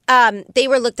 They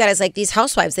were looked at as like these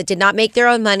housewives that did not make their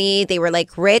own money. They were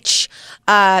like rich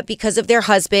because of their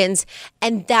husbands.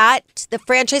 And that the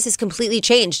franchise has completely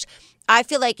changed. I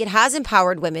feel like it has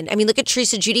empowered women. I mean, look at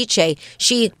Teresa Giudice.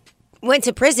 She went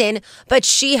to prison, but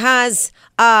she has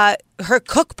her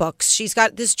cookbooks. She's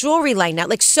got this jewelry line now.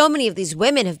 Like so many of these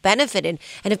women have benefited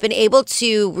and have been able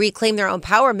to reclaim their own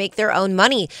power, make their own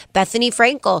money. Bethany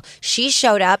Frankel, she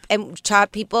showed up and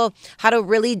taught people how to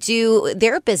really do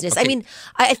their business. Okay. I mean,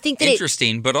 I think that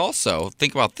interesting, but also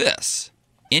think about this.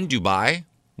 In Dubai,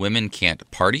 women can't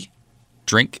party,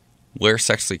 drink, wear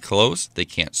sexy clothes. They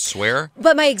can't swear.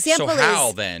 But my example is... So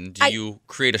how, then, do you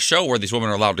create a show where these women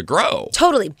are allowed to grow?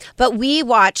 Totally. But we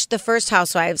watched The First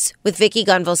Housewives with Vicki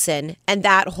Gunvalson and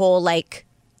that whole,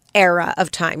 era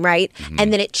of time, right? Mm-hmm.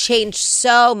 And then it changed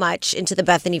so much into the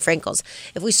Bethany Frankels.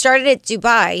 If we started at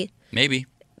Dubai... Maybe.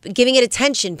 Giving it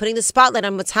attention, putting the spotlight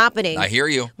on what's happening. I hear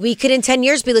you. We could, in 10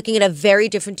 years, be looking at a very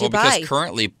different Dubai. Well, because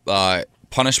currently,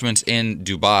 punishments in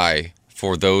Dubai...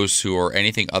 for those who are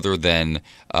anything other than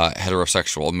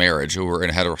heterosexual marriage, who are in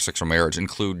a heterosexual marriage,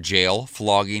 include jail,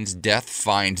 floggings, death,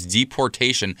 fines,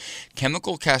 deportation,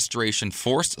 chemical castration,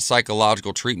 forced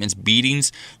psychological treatments,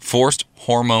 beatings, forced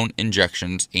hormone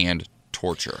injections, and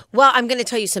torture. Well, I'm going to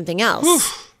tell you something else.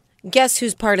 Oof. Guess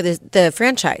who's part of the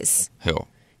franchise? Who?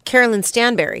 Carolyn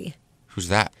Stanberry. Who's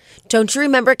that? Don't you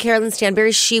remember Carolyn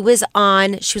Stanberry? She was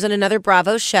on another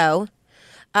Bravo show.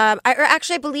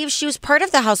 I believe she was part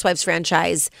of the Housewives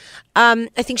franchise. I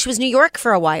think she was New York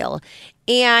for a while,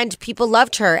 and people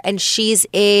loved her. And she's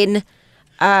in.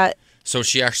 So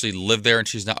she actually lived there, and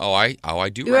she's not. I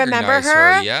do you recognize remember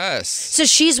her? Yes. So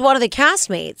she's one of the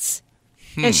castmates,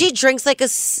 and she drinks like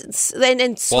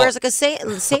and swears like a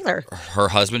sailor. Her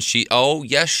husband,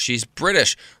 she's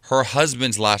British. Her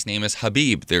husband's last name is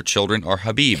Habib. Their children are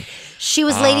Habib. She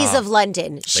was Ladies of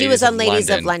London. She was on Ladies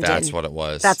of London. That's what it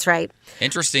was. That's right.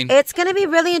 Interesting. It's going to be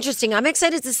really interesting. I'm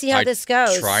excited to see how this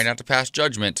goes. Try not to pass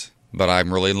judgment, but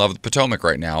I'm really in love with Potomac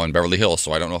right now in Beverly Hills,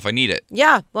 so I don't know if I need it.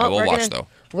 Yeah. Well, I will watch, though.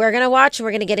 We're going to watch, and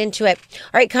we're going to get into it.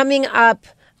 All right, coming up,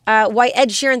 why Ed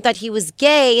Sheeran thought he was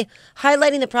gay,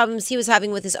 highlighting the problems he was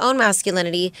having with his own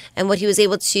masculinity and what he was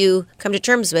able to come to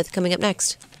terms with, coming up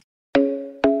next.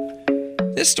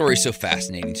 This story is so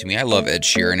fascinating to me. I love Ed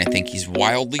Sheeran. I think he's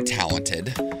wildly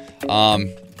talented.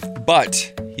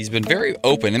 But he's been very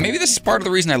open, and maybe this is part of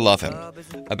the reason I love him,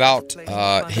 about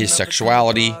his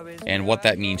sexuality and what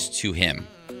that means to him.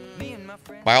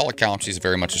 By all accounts, he's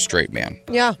very much a straight man.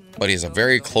 Yeah. But he has a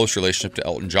very close relationship to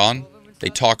Elton John. They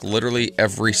talk literally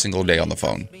every single day on the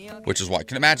phone, which is why I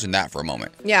can imagine that for a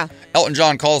moment. Yeah. Elton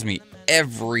John calls me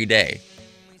every day.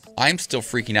 I'm still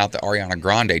freaking out that Ariana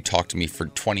Grande talked to me for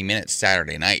 20 minutes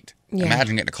Saturday night. Yeah.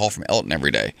 Imagine getting a call from Elton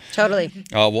every day. Totally.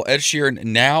 Well, Ed Sheeran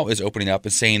now is opening up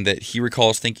and saying that he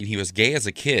recalls thinking he was gay as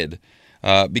a kid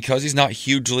because he's not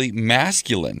hugely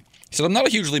masculine. He said, I'm not a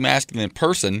hugely masculine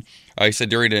person. He said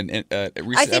during a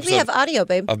recent I think we have audio,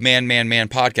 babe. Of Man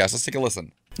podcast. Let's take a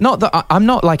listen. Not that I'm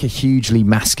not like a hugely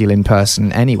masculine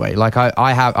person anyway. Like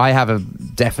I have a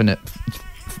definite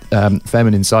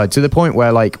feminine side, to the point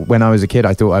where, like, when I was a kid,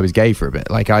 I thought I was gay for a bit.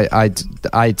 Like I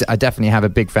definitely have a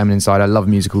big feminine side. I love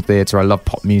musical theatre. I love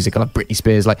pop music. I love Britney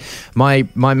Spears. Like my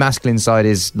masculine side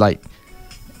is like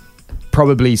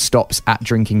probably stops at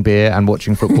drinking beer and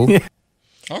watching football.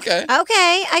 Okay,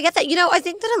 I get that. I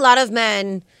think that a lot of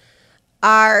men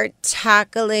are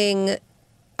tackling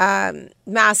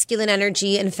masculine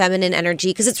energy and feminine energy,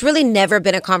 because it's really never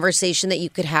been a conversation that you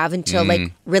could have until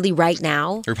like really right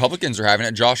now. Republicans are having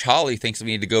it. Josh Hawley thinks that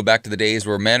we need to go back to the days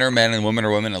where men are men and women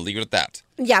are women and leave it at that.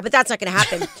 Yeah, but that's not going to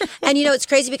happen. And it's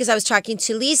crazy because I was talking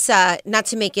to Lisa, not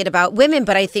to make it about women,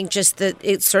 but I think just that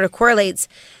it sort of correlates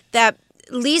that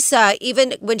Lisa,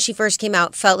 even when she first came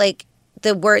out, felt like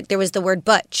there was the word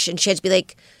butch, and she had to be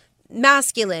like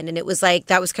masculine, and it was like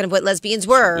that was kind of what lesbians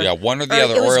were. Yeah, one or the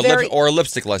other, or a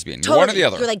lipstick lesbian. Totally, one or the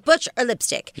other. You're like butch or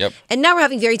lipstick. Yep. And now we're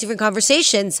having very different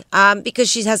conversations because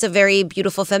she has a very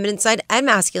beautiful feminine side and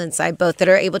masculine side, both that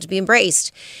are able to be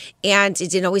embraced. And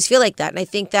it didn't always feel like that. And I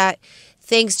think that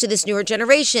thanks to this newer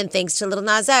generation, thanks to Lil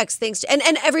Nas X, thanks to and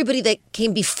everybody that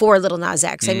came before Lil Nas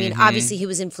X. I mean, obviously he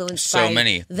was influenced by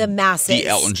many. The masses. The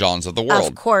Elton Johns of the world.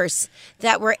 Of course.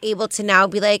 That we're able to now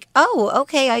be like, oh,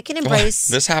 okay, I can embrace.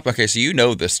 This happened. Okay, so you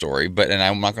know this story, and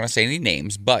I'm not going to say any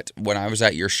names, but when I was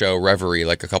at your show, Reverie,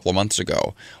 like a couple of months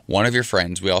ago, one of your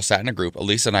friends, we all sat in a group,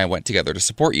 Elisa and I went together to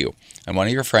support you, and one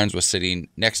of your friends was sitting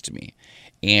next to me,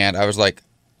 and I was like,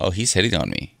 oh, he's hitting on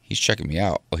me. He's checking me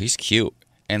out. Oh, he's cute.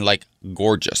 And like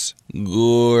gorgeous. And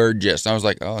I was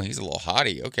like, oh, he's a little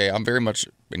hottie. Okay, I'm very much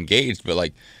engaged, but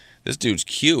like this dude's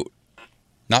cute.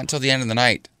 Not until the end of the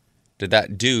night did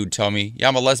that dude tell me, yeah,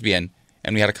 I'm a lesbian.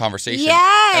 And we had a conversation.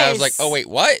 Yes. And I was like, oh, wait,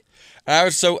 what?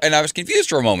 And I was confused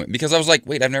for a moment because I was like,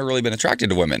 wait, I've never really been attracted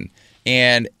to women.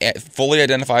 And it fully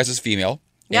identifies as female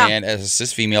and as a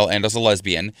cis female and as a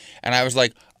lesbian. And I was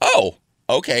like, oh,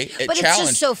 okay. But it's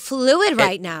just so fluid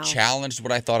right now. Challenged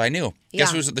what I thought I knew.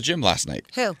 Guess who was at the gym last night?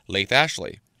 Who? Laith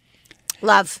Ashley.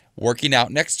 Love. Working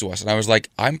out next to us. And I was like,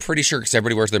 I'm pretty sure because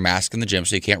everybody wears their mask in the gym,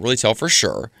 so you can't really tell for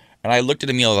sure. And I looked at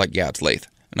Emil like, yeah, it's Laith.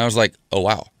 And I was like, oh,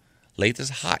 wow. Laith is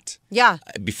hot. Yeah.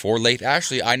 Before Laith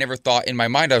Ashley, I never thought in my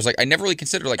mind, I was like, I never really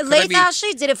considered like, Laith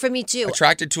Ashley did it for me too.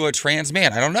 Attracted to a trans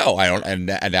man. I don't know. And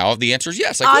now the answer is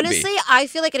yes, I could be. Honestly, I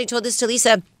feel like, and I told this to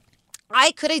Lisa,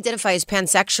 I could identify as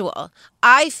pansexual.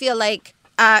 I feel like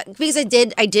because I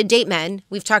did date men.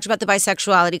 We've talked about the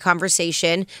bisexuality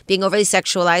conversation, being overly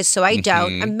sexualized, so I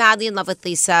don't. I'm madly in love with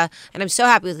Lisa, and I'm so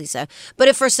happy with Lisa. But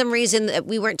if for some reason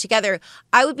we weren't together,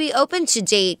 I would be open to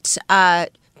date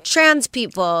trans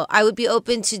people. I would be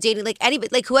open to dating like anybody,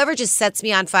 like whoever just sets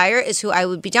me on fire is who I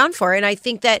would be down for. And I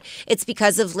think that it's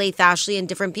because of Laith Ashley and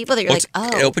different people that you're like,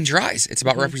 oh. It opens your eyes. It's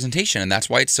about representation, and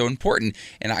that's why it's so important.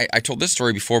 And I told this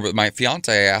story before, but my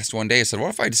fiance, I asked one day, I said, what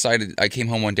if I decided, I came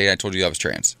home one day and I told you I was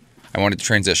trans? I wanted to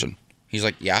transition. He's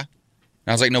like, yeah. And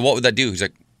I was like, no, what would that do? He's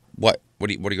like, what? What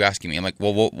are you asking me? I'm like,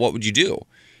 well, what would you do?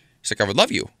 He's like, I would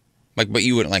love you. I'm like, but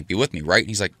you wouldn't like be with me, right? And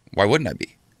he's like, why wouldn't I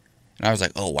be? And I was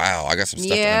like, oh, wow, I got some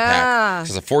stuff to unpack.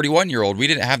 As a 41-year-old, we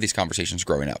didn't have these conversations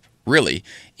growing up, really.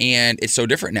 And it's so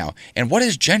different now. And what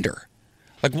is gender?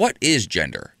 Like, what is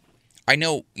gender? I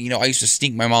know, I used to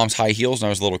sneak my mom's high heels when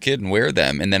I was a little kid and wear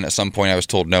them. And then at some point I was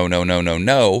told, no, no, no, no,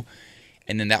 no.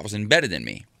 And then that was embedded in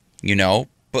me,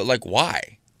 But, like,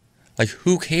 why? Like,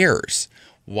 who cares?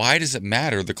 Why does it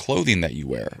matter the clothing that you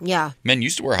wear? Yeah. Men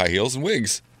used to wear high heels and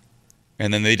wigs.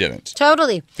 And then they didn't.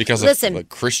 Totally. Because of like,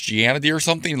 Christianity or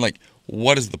something? Like,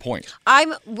 what is the point?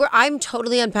 I'm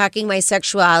totally unpacking my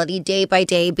sexuality day by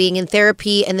day, being in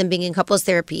therapy and then being in couples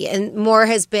therapy. And more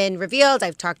has been revealed.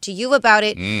 I've talked to you about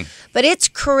it. But it's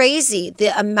crazy the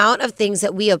amount of things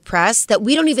that we oppress that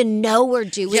we don't even know we're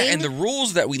doing. Yeah, and the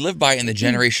rules that we live by and the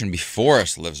generation before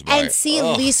us lives by. And see,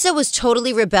 Lisa was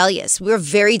totally rebellious. We were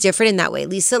very different in that way.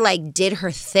 Lisa did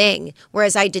her thing,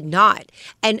 whereas I did not.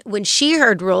 And when she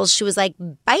heard rules, she was like,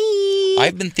 bye.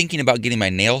 I've been thinking about getting my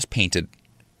nails painted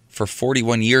for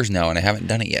 41 years now, and I haven't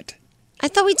done it yet. I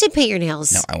thought we did paint your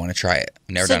nails. No, I want to try it.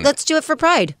 I've never done it. So let's do it for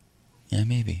Pride. Yeah,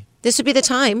 maybe. This would be the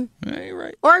time. Yeah, you're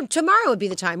right. Or tomorrow would be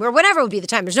the time, or whatever would be the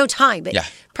time. There's no time, but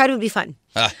Pride would be fun.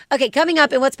 Okay, coming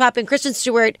up in What's Poppin', Kristen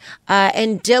Stewart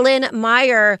and Dylan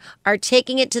Meyer are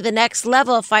taking it to the next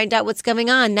level. Find out what's going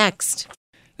on next.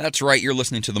 That's right. You're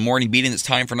listening to The Morning Beat, and it's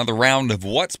time for another round of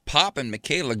What's Poppin'.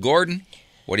 Michaela Gordon,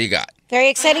 what do you got? Very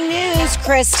exciting news.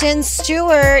 Kristen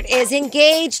Stewart is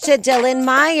engaged to Dylan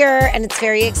Meyer, and it's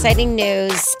very exciting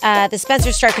news. The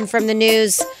Spencer Starr confirmed the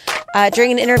news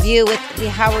during an interview with the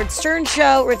Howard Stern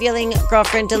show, revealing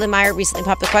girlfriend Dylan Meyer recently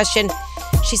popped the question.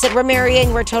 She said, we're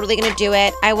marrying. We're totally going to do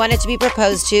it. I wanted to be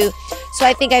proposed to, so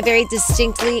I think I very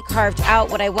distinctly carved out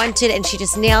what I wanted, and she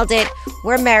just nailed it.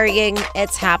 We're marrying.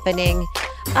 It's happening.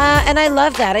 And I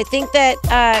love that. I think that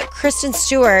Kristen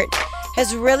Stewart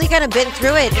has really kind of been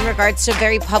through it in regards to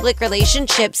very public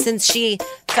relationships since she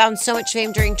found so much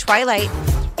fame during Twilight.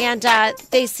 And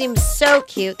they seem so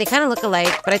cute. They kind of look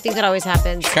alike, but I think that always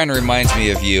happens. Kind of reminds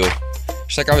me of you.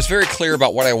 She's like, I was very clear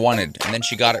about what I wanted, and then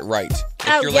she got it right.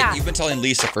 Oh, you're yeah. like, you've been telling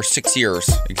Lisa for 6 years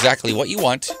exactly what you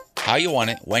want, how you want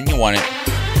it, when you want it.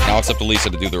 Now it's up to Lisa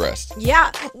to do the rest.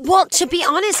 Yeah. Well, to be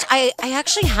honest, I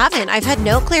actually haven't. I've had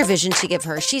no clear vision to give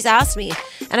her. She's asked me,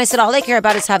 and I said, all I care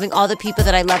about is having all the people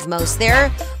that I love most there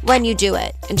when you do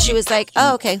it. And she was like,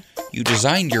 oh, okay. You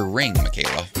designed your ring,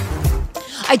 Michaela.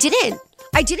 I didn't.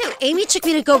 Amy took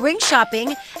me to go ring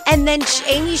shopping, and then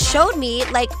Amy showed me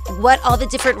like what all the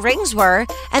different rings were,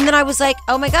 and then I was like,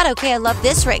 oh my God, okay, I love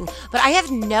this ring. But I have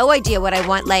no idea what I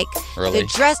want, like Really? the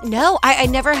dress. No, I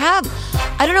never have.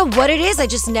 I don't know what it is. I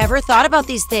just never thought about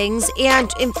these things.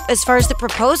 And as far as the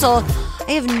proposal,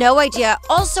 I have no idea.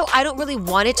 Also, I don't really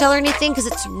want to tell her anything because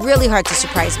it's really hard to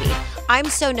surprise me. I'm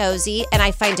so nosy, and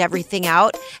I find everything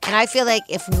out. And I feel like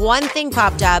if one thing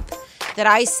popped up that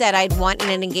I said I'd want in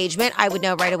an engagement, I would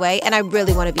know right away, and I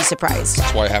really want to be surprised.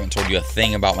 That's why I haven't told you a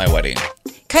thing about my wedding.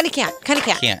 Kind of can't.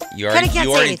 Can't. You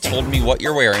already told me what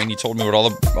you're wearing. You told me what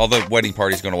all the wedding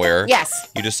party's going to wear. Yes.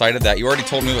 You decided that. You already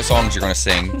told me what songs you're going to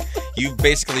sing.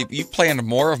 You've planned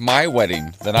more of my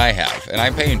wedding than I have, and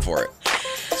I'm paying for it.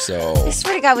 So I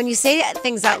swear to God, when you say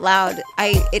things out loud,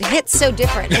 it hits so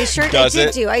different. I sure I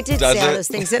did say all those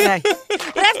things, didn't I?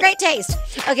 But I have great taste.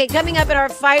 Okay, coming up in our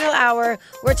final hour,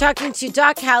 we're talking to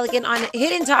Doc Halligan on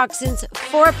hidden toxins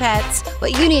for pets.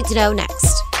 What you need to know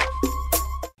next.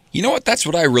 You know what? That's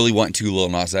what I really want too, Lil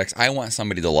Nas X. I want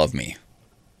somebody to love me.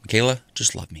 Michaela,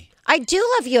 just love me. I do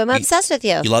love you. I'm obsessed with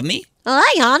you. You love me? I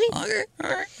like you, honey. Okay, all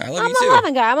right. I love you I'm too. a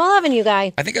loving guy. I'm a loving you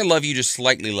guy. I think I love you just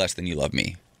slightly less than you love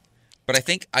me. But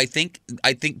I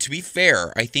think to be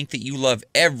fair, I think that you love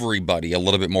everybody a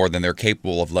little bit more than they're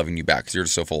capable of loving you back because you're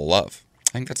just so full of love.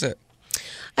 I think that's it.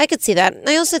 I could see that.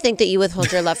 I also think that you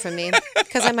withhold your love from me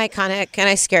because I'm iconic and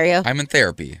I scare you. I'm in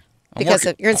therapy.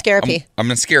 You're in therapy.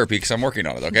 I'm in therapy because I'm working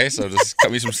on it, okay? So just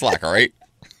cut me some slack, all right?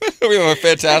 We have a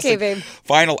fantastic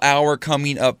final hour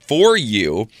coming up for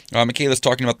you. Michaela's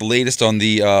talking about the latest on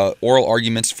the oral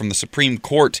arguments from the Supreme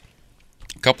Court.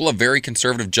 A couple of very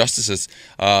conservative justices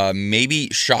maybe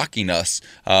shocking us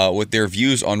with their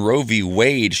views on Roe v.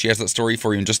 Wade. She has that story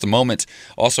for you in just a moment.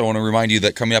 Also, I want to remind you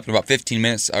that coming up in about 15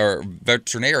 minutes, our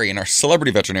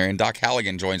celebrity veterinarian, Doc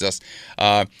Halligan, joins us.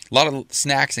 A lot of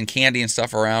snacks and candy and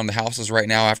stuff around the houses right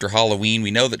now after Halloween.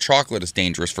 We know that chocolate is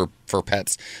dangerous for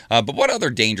pets. But what other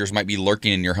dangers might be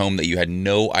lurking in your home that you had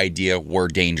no idea were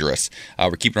dangerous?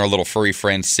 We're keeping our little furry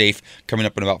friends safe coming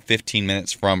up in about 15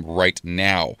 minutes from right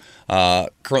now.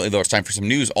 Currently, though, it's time for some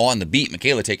news on the beat.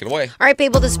 Michaela, take it away. All right,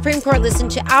 babe. Well, the Supreme Court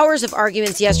listened to hours of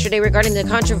arguments yesterday regarding the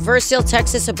controversial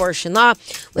Texas abortion law,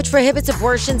 which prohibits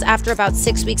abortions after about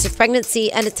 6 weeks of pregnancy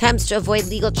and attempts to avoid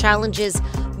legal challenges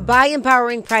by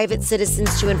empowering private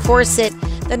citizens to enforce it.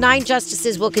 The 9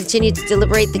 justices will continue to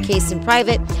deliberate the case in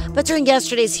private, but during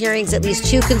yesterday's hearings, at least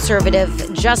 2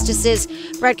 conservative justices,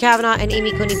 Brett Kavanaugh and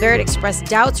Amy Coney Barrett, expressed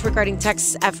doubts regarding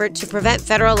Texas' effort to prevent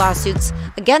federal lawsuits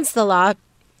against the law.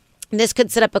 This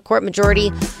could set up a court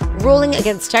majority ruling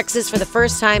against Texas for the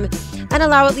first time and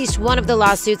allow at least one of the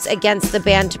lawsuits against the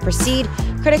ban to proceed.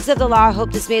 Critics of the law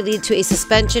hope this may lead to a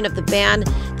suspension of the ban.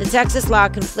 The Texas law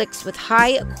conflicts with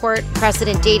high court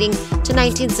precedent dating to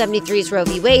 1973's Roe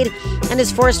v. Wade and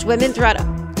has forced women throughout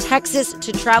Texas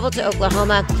to travel to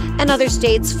Oklahoma and other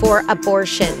states for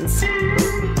abortions.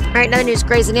 All right, another news.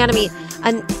 Grey's Anatomy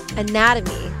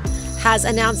has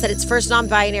announced that its first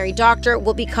non-binary doctor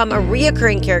will become a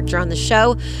reoccurring character on the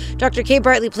show. Dr. Kay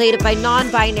Bartley, played by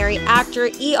non-binary actor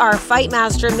ER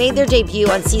Fightmaster, made their debut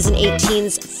on season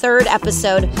 18's 3rd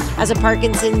episode as a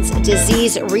Parkinson's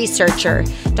disease researcher.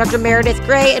 Dr. Meredith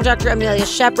Grey and Dr. Amelia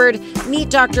Shepard meet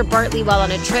Dr. Bartley while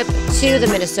on a trip to the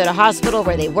Minnesota hospital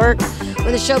where they work.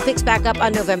 When the show picks back up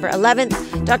on November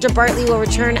 11th, Dr. Bartley will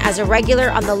return as a regular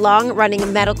on the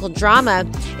long-running medical drama.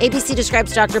 ABC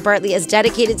describes Dr. Bartley as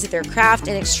dedicated to their craft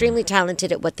and extremely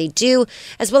talented at what they do,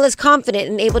 as well as confident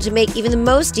and able to make even the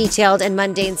most detailed and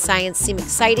mundane science seem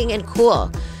exciting and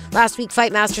cool. Last week,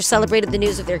 Fightmaster celebrated the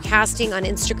news of their casting on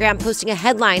Instagram, posting a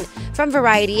headline from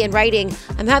Variety and writing,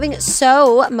 "I'm having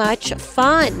so much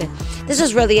fun." This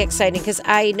was really exciting because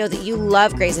I know that you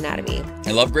love Grey's Anatomy.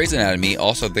 I love Grey's Anatomy.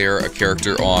 Also, they're a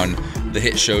character on the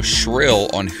hit show Shrill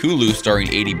on Hulu starring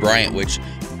Aidy Bryant, which,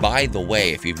 by the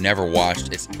way, if you've never watched,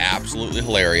 it's absolutely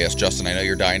hilarious. Justin, I know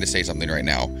you're dying to say something right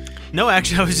now. No,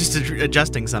 actually, I was just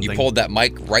adjusting something. You pulled that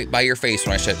mic right by your face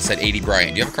when I said Aidy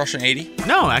Bryant. Do you have a crush on Aidy?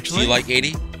 No, actually. Do you like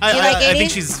Aidy? I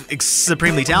think she's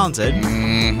supremely talented.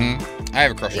 Mm-hmm. I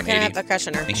have a crush on Aidy. You can have a crush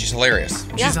on her. I think she's hilarious.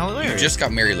 Yeah. She's hilarious. You just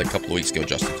got married like a couple of weeks ago,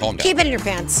 Justin. Calm down. Keep it in your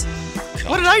pants.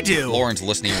 What did I do? Lauren's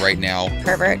listening right now.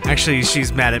 Pervert. Actually,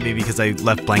 she's mad at me because I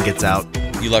left blankets out.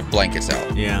 You left blankets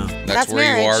out. Yeah. That's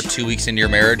where you are 2 weeks into your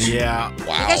marriage? Yeah.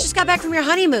 Wow. You guys just got back from your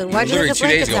honeymoon. Why'd you Literally leave the 2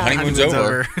 days blankets ago. out? Honeymoon's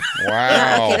over. Wow.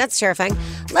 Yeah, okay, that's terrifying.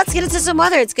 Let's get into some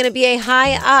weather. It's going to be a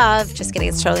high of, just kidding,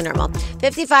 it's totally normal,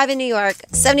 55 in New York,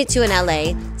 72 in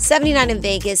LA, 79 in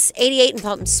Vegas, 88 in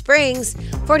Palm Springs,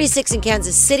 46 in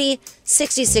Kansas City,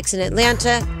 66 in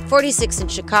Atlanta, 46 in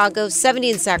Chicago,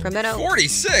 70 in Sacramento.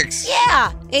 46?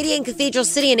 Yeah. 88 in Cathedral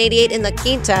City and 88 in La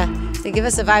Quinta. They give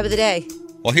us a vibe of the day.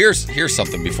 Well, here's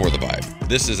something before the vibe.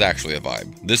 This is actually a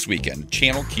vibe. This weekend,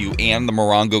 Channel Q and the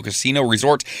Morongo Casino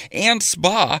Resort and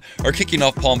Spa are kicking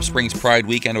off Palm Springs Pride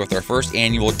Weekend with our first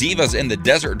annual Divas in the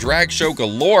Desert Drag Show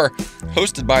Galore,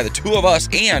 hosted by the two of us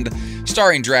and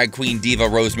starring drag queen diva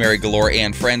Rosemary Galore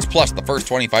and friends. Plus, the first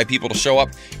 25 people to show up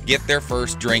get their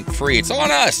first drink free. It's on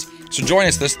us. So join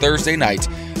us this Thursday night,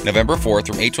 November 4th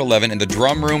from 8 to 11 in the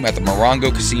Drum Room at the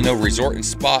Morongo Casino Resort and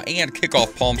Spa, and kick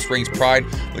off Palm Springs Pride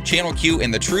with Channel Q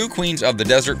and the true queens of the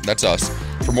desert. That's us.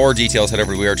 For more details, head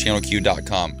over to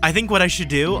wearechannelq.com. I think what I should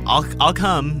do, I'll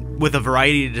come with a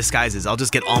variety of disguises. I'll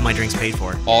just get all my drinks paid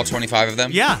for. All 25 of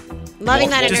them? Yeah. Loving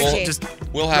that energy.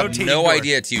 We'll have no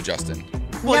idea it's you, Justin.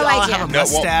 Well, No I'll idea. have a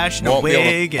mustache and a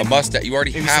wig. A mustache. You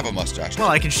already have a mustache. Well,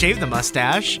 I can shave the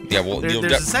mustache. Yeah, well,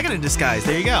 there's a second in disguise.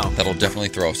 There you go. That'll definitely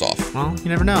throw us off. Well, you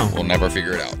never know. We'll never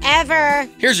figure it out. Ever.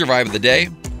 Here's your vibe of the day.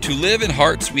 To live in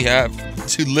hearts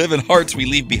we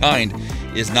leave behind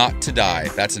is not to die.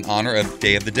 That's in honor of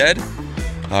Day of the Dead.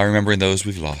 Remembering those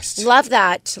we've lost. Love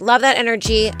that. Love that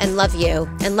energy and love you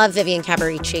and love Vivian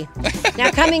Cabarici. Now,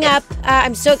 coming up,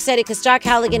 I'm so excited because Doc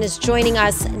Halligan is joining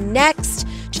us next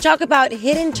to talk about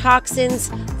hidden toxins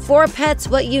for pets,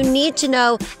 what you need to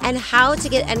know, and how to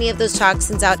get any of those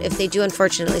toxins out if they do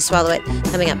unfortunately swallow it.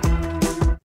 Coming up.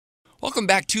 Welcome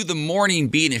back to the Morning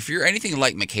Beat. If you're anything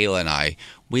like Michaela and I,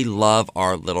 we love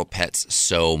our little pets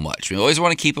so much. We always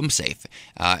want to keep them safe.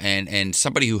 And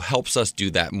somebody who helps us do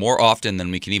that more often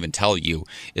than we can even tell you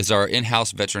is our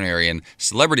in-house veterinarian,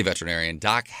 celebrity veterinarian,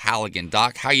 Doc Halligan.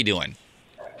 Doc, how you doing?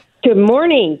 Good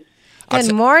morning.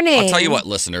 Good morning. I'll tell you what,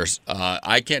 listeners.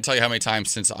 I can't tell you how many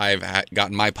times since I've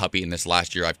gotten my puppy in this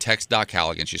last year, I've texted Doc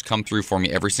Halligan. She's come through for me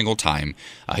every single time.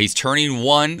 He's turning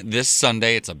 1 this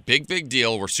Sunday. It's a big, big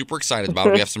deal. We're super excited about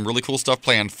it. We have some really cool stuff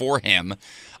planned for him.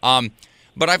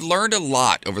 But I've learned a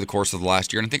lot over the course of the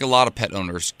last year, and I think a lot of pet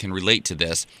owners can relate to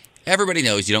this. Everybody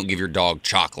knows you don't give your dog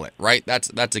chocolate, right? That's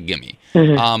a gimme.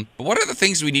 Mm-hmm. But what are the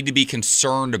things we need to be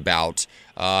concerned about?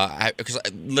 Because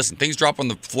listen, things drop on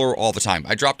the floor all the time.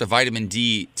 I dropped a vitamin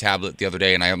D tablet the other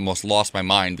day, and I almost lost my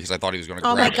mind because I thought he was going to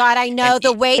grab it. Oh my God, I know.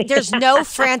 The way there's no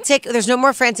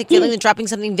more frantic feeling than dropping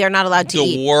something they're not allowed to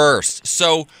eat. The worst.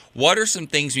 So what are some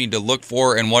things we need to look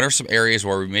for, and what are some areas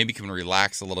where we maybe can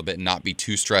relax a little bit and not be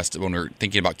too stressed when we're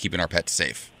thinking about keeping our pets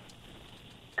safe?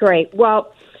 Great.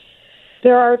 Well,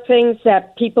 there are things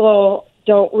that people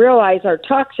don't realize are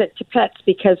toxic to pets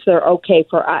because they're okay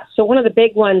for us. So one of the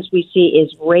big ones we see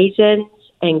is raisins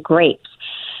and grapes.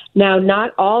 Now,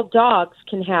 not all dogs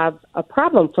can have a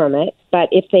problem from it, but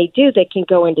if they do, they can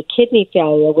go into kidney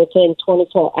failure within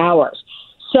 24 hours.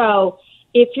 So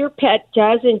if your pet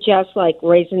does ingest like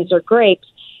raisins or grapes,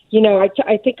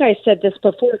 I think I said this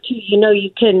before too, you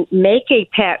can make a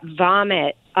pet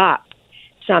vomit up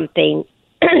something,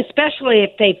 especially if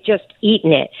they've just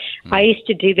eaten it. I used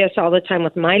to do this all the time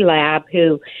with my lab,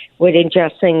 who would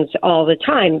ingest things all the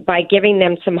time, by giving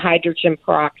them some hydrogen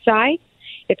peroxide.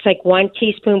 It's like 1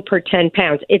 teaspoon per 10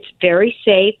 pounds. It's very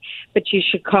safe, but you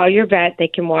should call your vet. They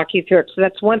can walk you through it. So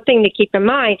that's one thing to keep in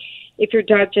mind. If your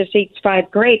dog just eats 5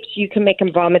 grapes, you can make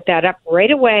him vomit that up right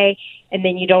away, and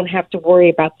then you don't have to worry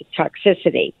about the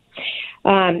toxicity.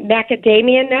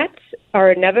 Macadamia nuts are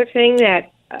another thing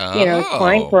that is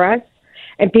fine for us.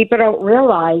 And people don't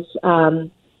realize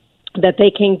that they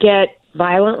can get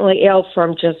violently ill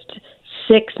from just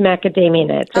 6 macadamia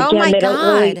nuts. Oh, my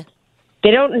God. They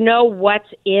don't know what's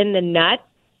in the nut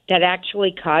that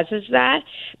actually causes that,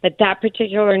 but that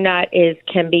particular nut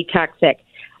can be toxic.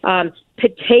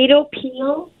 Potato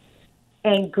peel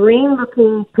and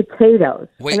green-looking potatoes.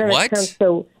 Wait, what?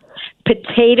 So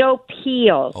potato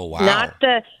peels. Oh, wow.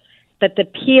 But the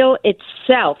peel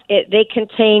itself, they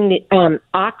contain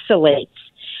oxalates,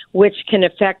 which can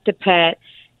affect the pet's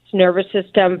nervous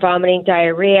system, vomiting,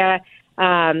 diarrhea.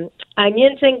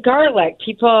 Onions and garlic.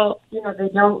 People, they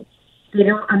don't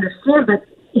understand, but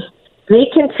they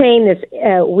contain this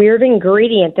weird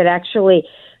ingredient that actually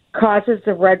causes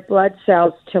the red blood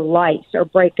cells to lyse or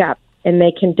break up, and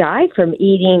they can die from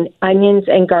eating onions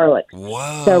and garlic.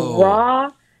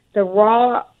 Whoa. The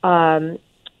raw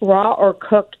or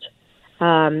cooked,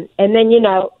 and then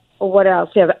what else?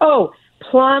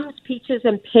 Plums, peaches,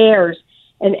 and pears,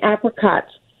 and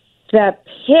apricots. the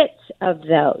pits of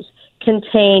those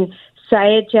contain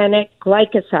cyanogenic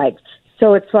glycosides.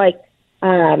 So it's like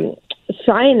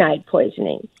cyanide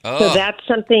poisoning. So that's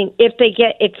something, if they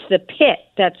get, it's the pit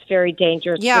that's very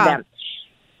dangerous for them.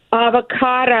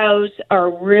 Avocados are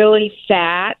really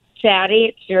fatty.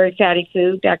 It's very fatty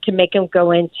food. That can make them go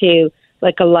into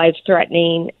like a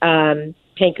life-threatening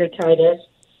pancreatitis.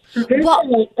 There's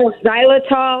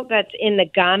xylitol that's in the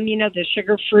gum, the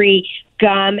sugar-free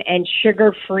gum and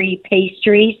sugar-free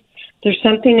pastries. There's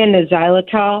something in the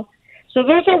xylitol. So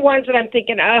those are ones that I'm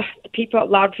thinking, a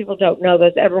lot of people don't know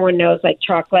those. Everyone knows like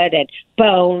chocolate and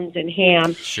bones and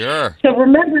ham. Sure. So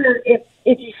remember, if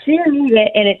you see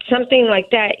it and it's something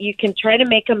like that, you can try to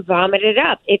make them vomit it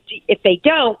up. If they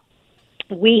don't,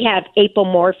 we have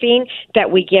apomorphine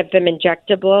that we give them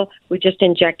injectable. We just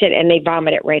inject it and they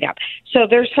vomit it right up. So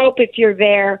there's hope if you're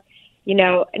there.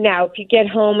 Now, if you get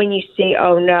home and you see,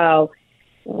 oh no,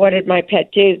 what did my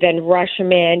pet do? Then rush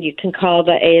them in. You can call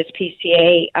the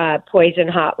ASPCA poison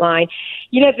hotline.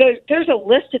 There's a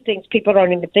list of things people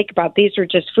don't even think about. These are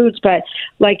just foods, but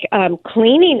like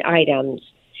cleaning items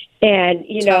and,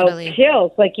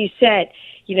 pills, like you said.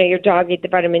 Your dog ate the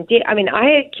vitamin D. I mean,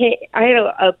 I had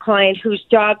a client whose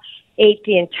dog ate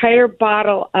the entire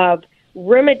bottle of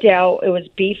Rimadyl. It was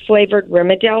beef-flavored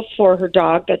Rimadyl for her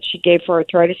dog that she gave for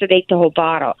arthritis. It ate the whole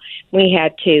bottle. We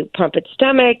had to pump its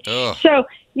stomach. Ugh. So,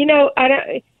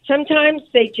 sometimes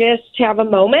they just have a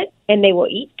moment and they will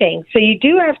eat things. So you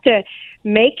do have to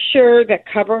make sure that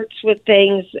cupboards with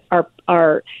things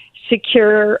are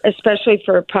secure, especially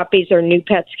for puppies or new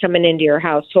pets coming into your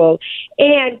household.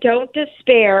 And don't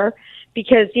despair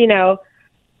because, the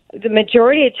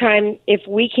majority of the time, if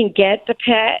we can get the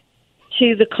pet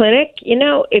to the clinic,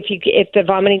 if the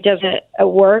vomiting doesn't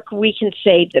work, we can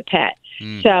save the pet.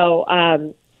 So,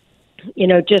 and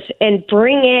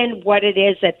bring in what it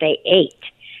is that they ate.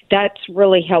 That's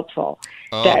really helpful.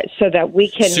 So that we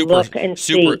can look and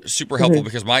see. Super helpful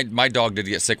because my dog did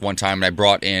get sick one time, and I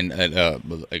brought in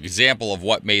an example of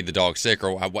what made the dog sick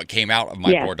or what came out of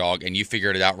my poor dog, and you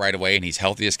figured it out right away, and he's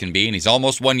healthy as can be, and he's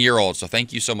almost 1 year old. So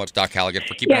thank you so much, Doc Halligan,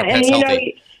 for keeping our pets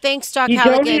healthy. Thanks, Doc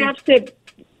Halligan. You don't have to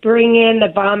bring in the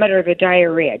vomit or the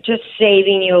diarrhea. Just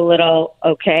saving you a little,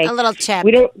 okay? A little tip.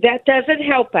 That doesn't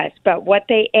help us, but what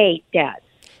they ate does.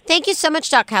 Thank you so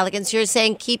much, Doc Halligan. So you're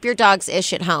saying keep your dog's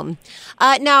ish at home.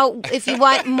 Now, if you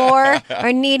want more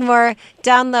or need more,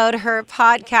 download her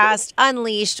podcast,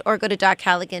 Unleashed, or go to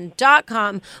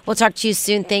DocHalligan.com. We'll talk to you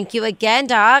soon. Thank you again,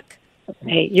 Doc.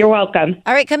 Hey, you're welcome.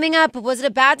 All right, coming up, was it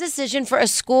a bad decision for a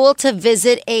school to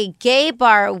visit a gay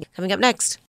bar? Coming up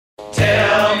next.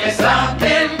 Tell me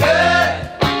something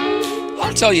good.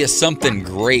 I'll tell you something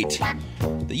great.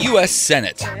 The U.S.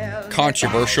 Senate,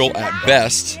 controversial at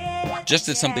best, just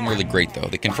did something really great, though.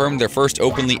 They confirmed their first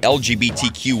openly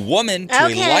LGBTQ woman to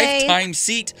a lifetime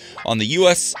seat on the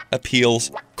U.S.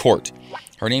 Appeals Court.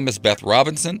 Her name is Beth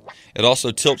Robinson. It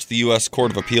also tilts the U.S.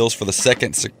 Court of Appeals for the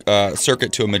Second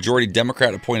Circuit to a majority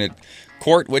Democrat-appointed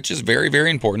court, which is very,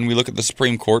 very important. We look at the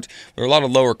Supreme Court. There are a lot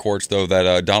of lower courts, though,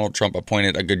 that Donald Trump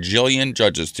appointed a gajillion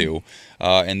judges to,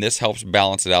 and this helps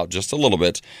balance it out just a little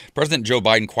bit. President Joe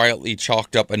Biden quietly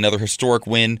chalked up another historic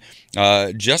win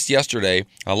just yesterday,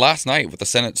 last night, with the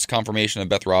Senate's confirmation of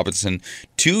Beth Robinson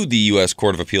to the U.S.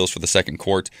 Court of Appeals for the Second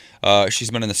Court. She's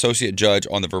been an associate judge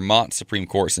on the Vermont Supreme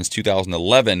Court since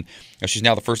 2011. She's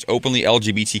now the first openly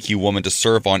LGBTQ woman to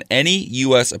serve on any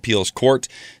U.S. appeals court.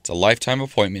 It's a lifetime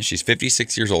appointment. She's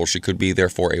 56 years old. She could be there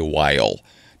for a while.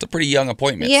 It's a pretty young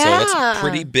appointment, so that's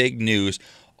pretty big news.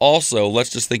 Also,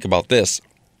 let's just think about this.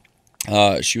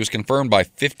 She was confirmed by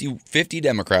 50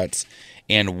 Democrats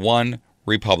and one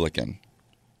Republican.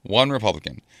 One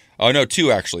Republican. Oh, no,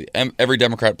 two, actually. Every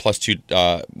Democrat plus two,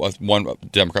 one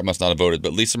Democrat must not have voted,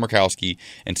 but Lisa Murkowski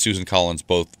and Susan Collins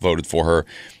both voted for her.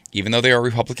 Even though they are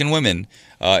Republican women,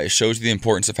 it shows you the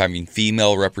importance of having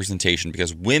female representation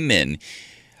because women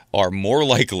are more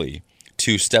likely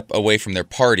to step away from their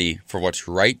party for what's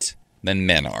right than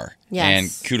men are. Yes.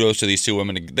 And kudos to these two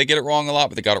women. They get it wrong a lot,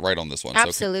 but they got it right on this one.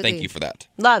 Absolutely. So thank you for that.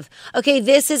 Love. Okay,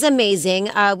 this is amazing.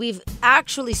 We've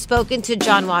actually spoken to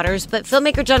John Waters, but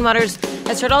filmmaker John Waters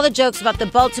has heard all the jokes about the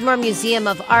Baltimore Museum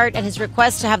of Art and his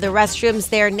request to have the restrooms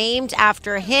there named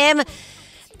after him.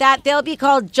 That they'll be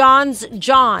called John's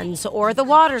or the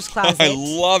Waters Closet. I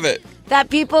love it. that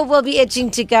people will be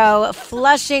itching to go,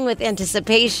 flushing with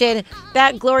anticipation.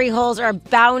 That glory holes are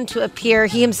bound to appear.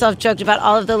 He himself joked about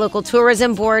all of the local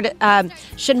tourism board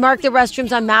should mark the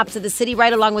restrooms on maps of the city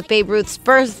right along with Babe Ruth's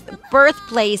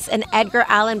birthplace and Edgar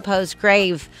Allan Poe's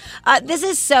grave. This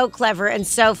is so clever and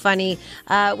so funny.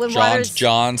 When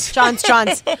John's.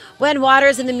 When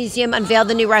Waters and the museum unveiled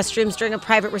the new restrooms during a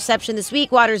private reception this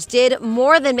week, Waters did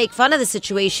more than make fun of the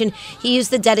situation. He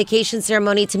used the dedication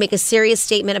ceremony to make a serious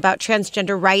statement about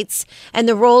transgender rights and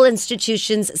the role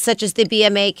institutions such as the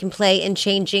BMA can play in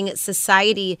changing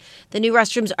society. The new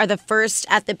restrooms are the first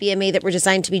at the BMA that were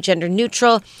designed to be gender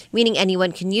neutral, meaning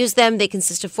anyone can use them. They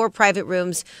consist of 4 private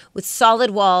rooms with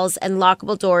solid walls and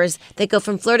lockable doors that go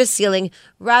from floor to ceiling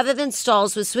rather than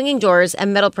stalls with swinging doors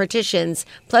and metal partitions,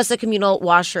 plus a communal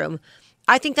washroom.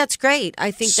 I think that's great.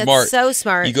 I think that's so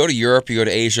smart. You go to Europe, you go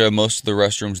to Asia, most of the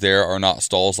restrooms there are not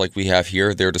stalls like we have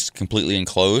here. They're just completely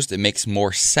enclosed. It makes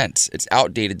more sense. It's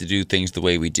outdated to do things the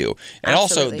way we do. And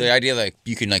Absolutely. Also the idea that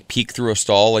you can peek through a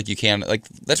stall like you can,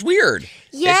 that's weird.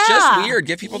 Yeah. It's just weird.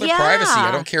 Give people their privacy.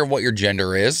 I don't care what your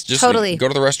gender is. Just Totally. Go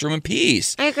to the restroom in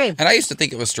peace. I agree. And I used to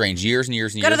think it was strange years and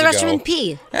years and Go years to the ago. restroom and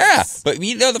pee. Yeah. But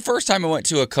the first time I went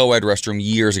to a co-ed restroom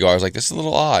years ago, I was like, this is a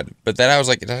little odd. But then I was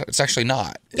like, it's actually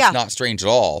not. It's not strange at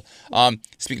all.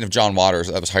 Speaking of John Waters,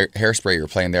 that was Hairspray you were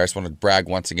playing there. I just want to brag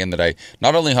once again that I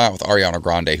not only hung out with Ariana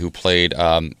Grande, who played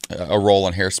a role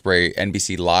in Hairspray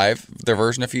NBC Live, their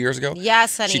version a few years ago.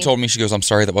 Yes, honey. She told me, she goes, I'm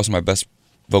sorry, that wasn't my best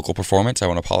vocal performance. I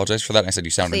want to apologize for that. And I said,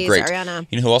 you sounded Please, great. Ariana.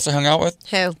 You know who else I hung out with?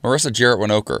 Who? Marissa Jarrett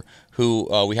Winokur, who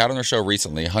we had on our show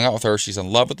recently. Hung out with her. She's in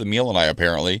love with Emil and I,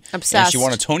 apparently. Obsessed. And she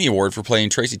won a Tony Award for playing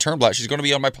Tracy Turnblatt. She's going to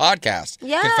be on my podcast.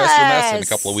 Yes. Confess Your Mess in a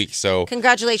couple of weeks. So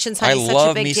congratulations, honey. I Such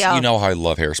love a big me. deal. You know how I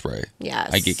love Hairspray.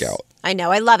 Yes. I geek out. I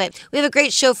know. I love it. We have a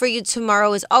great show for you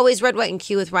tomorrow. As always, Red, White, and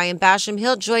Q with Ryan Basham.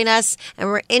 He'll join us, and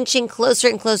we're inching closer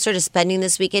and closer to spending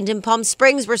this weekend in Palm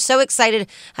Springs. We're so excited.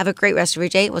 Have a great rest of your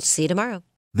day. We'll see you tomorrow.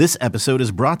 This episode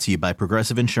is brought to you by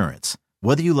Progressive Insurance.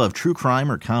 Whether you love true crime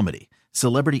or comedy,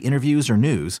 celebrity interviews or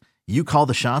news, you call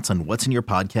the shots on what's in your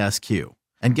podcast queue.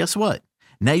 And guess what?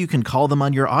 Now you can call them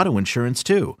on your auto insurance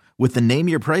too with the Name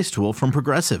Your Price tool from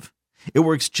Progressive. It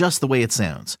works just the way it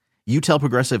sounds. You tell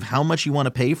Progressive how much you want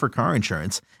to pay for car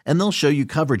insurance, and they'll show you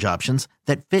coverage options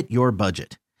that fit your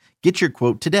budget. Get your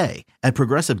quote today at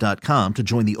Progressive.com to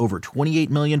join the over 28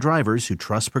 million drivers who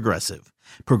trust Progressive.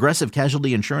 Progressive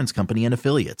Casualty Insurance Company and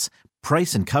Affiliates.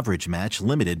 Price and coverage match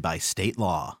limited by state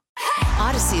law.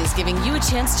 Odyssey is giving you a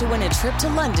chance to win a trip to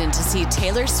London to see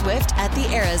Taylor Swift at the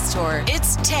Eras Tour.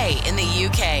 It's Tay in the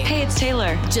UK. Hey, it's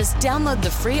Taylor. Just download the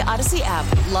free Odyssey app,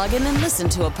 log in and listen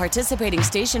to a participating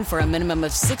station for a minimum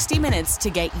of 60 minutes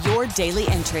to get your daily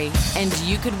entry. And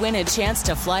you could win a chance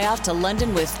to fly off to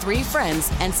London with 3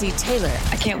 friends and see Taylor.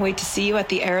 I can't wait to see you at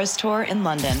the Eras Tour in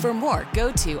London. For more,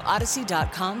 go to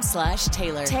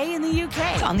odyssey.com/Taylor. Tay in the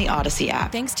UK. It's on the Odyssey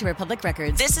app. Thanks to Republic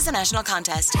Records. This is a national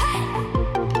contest.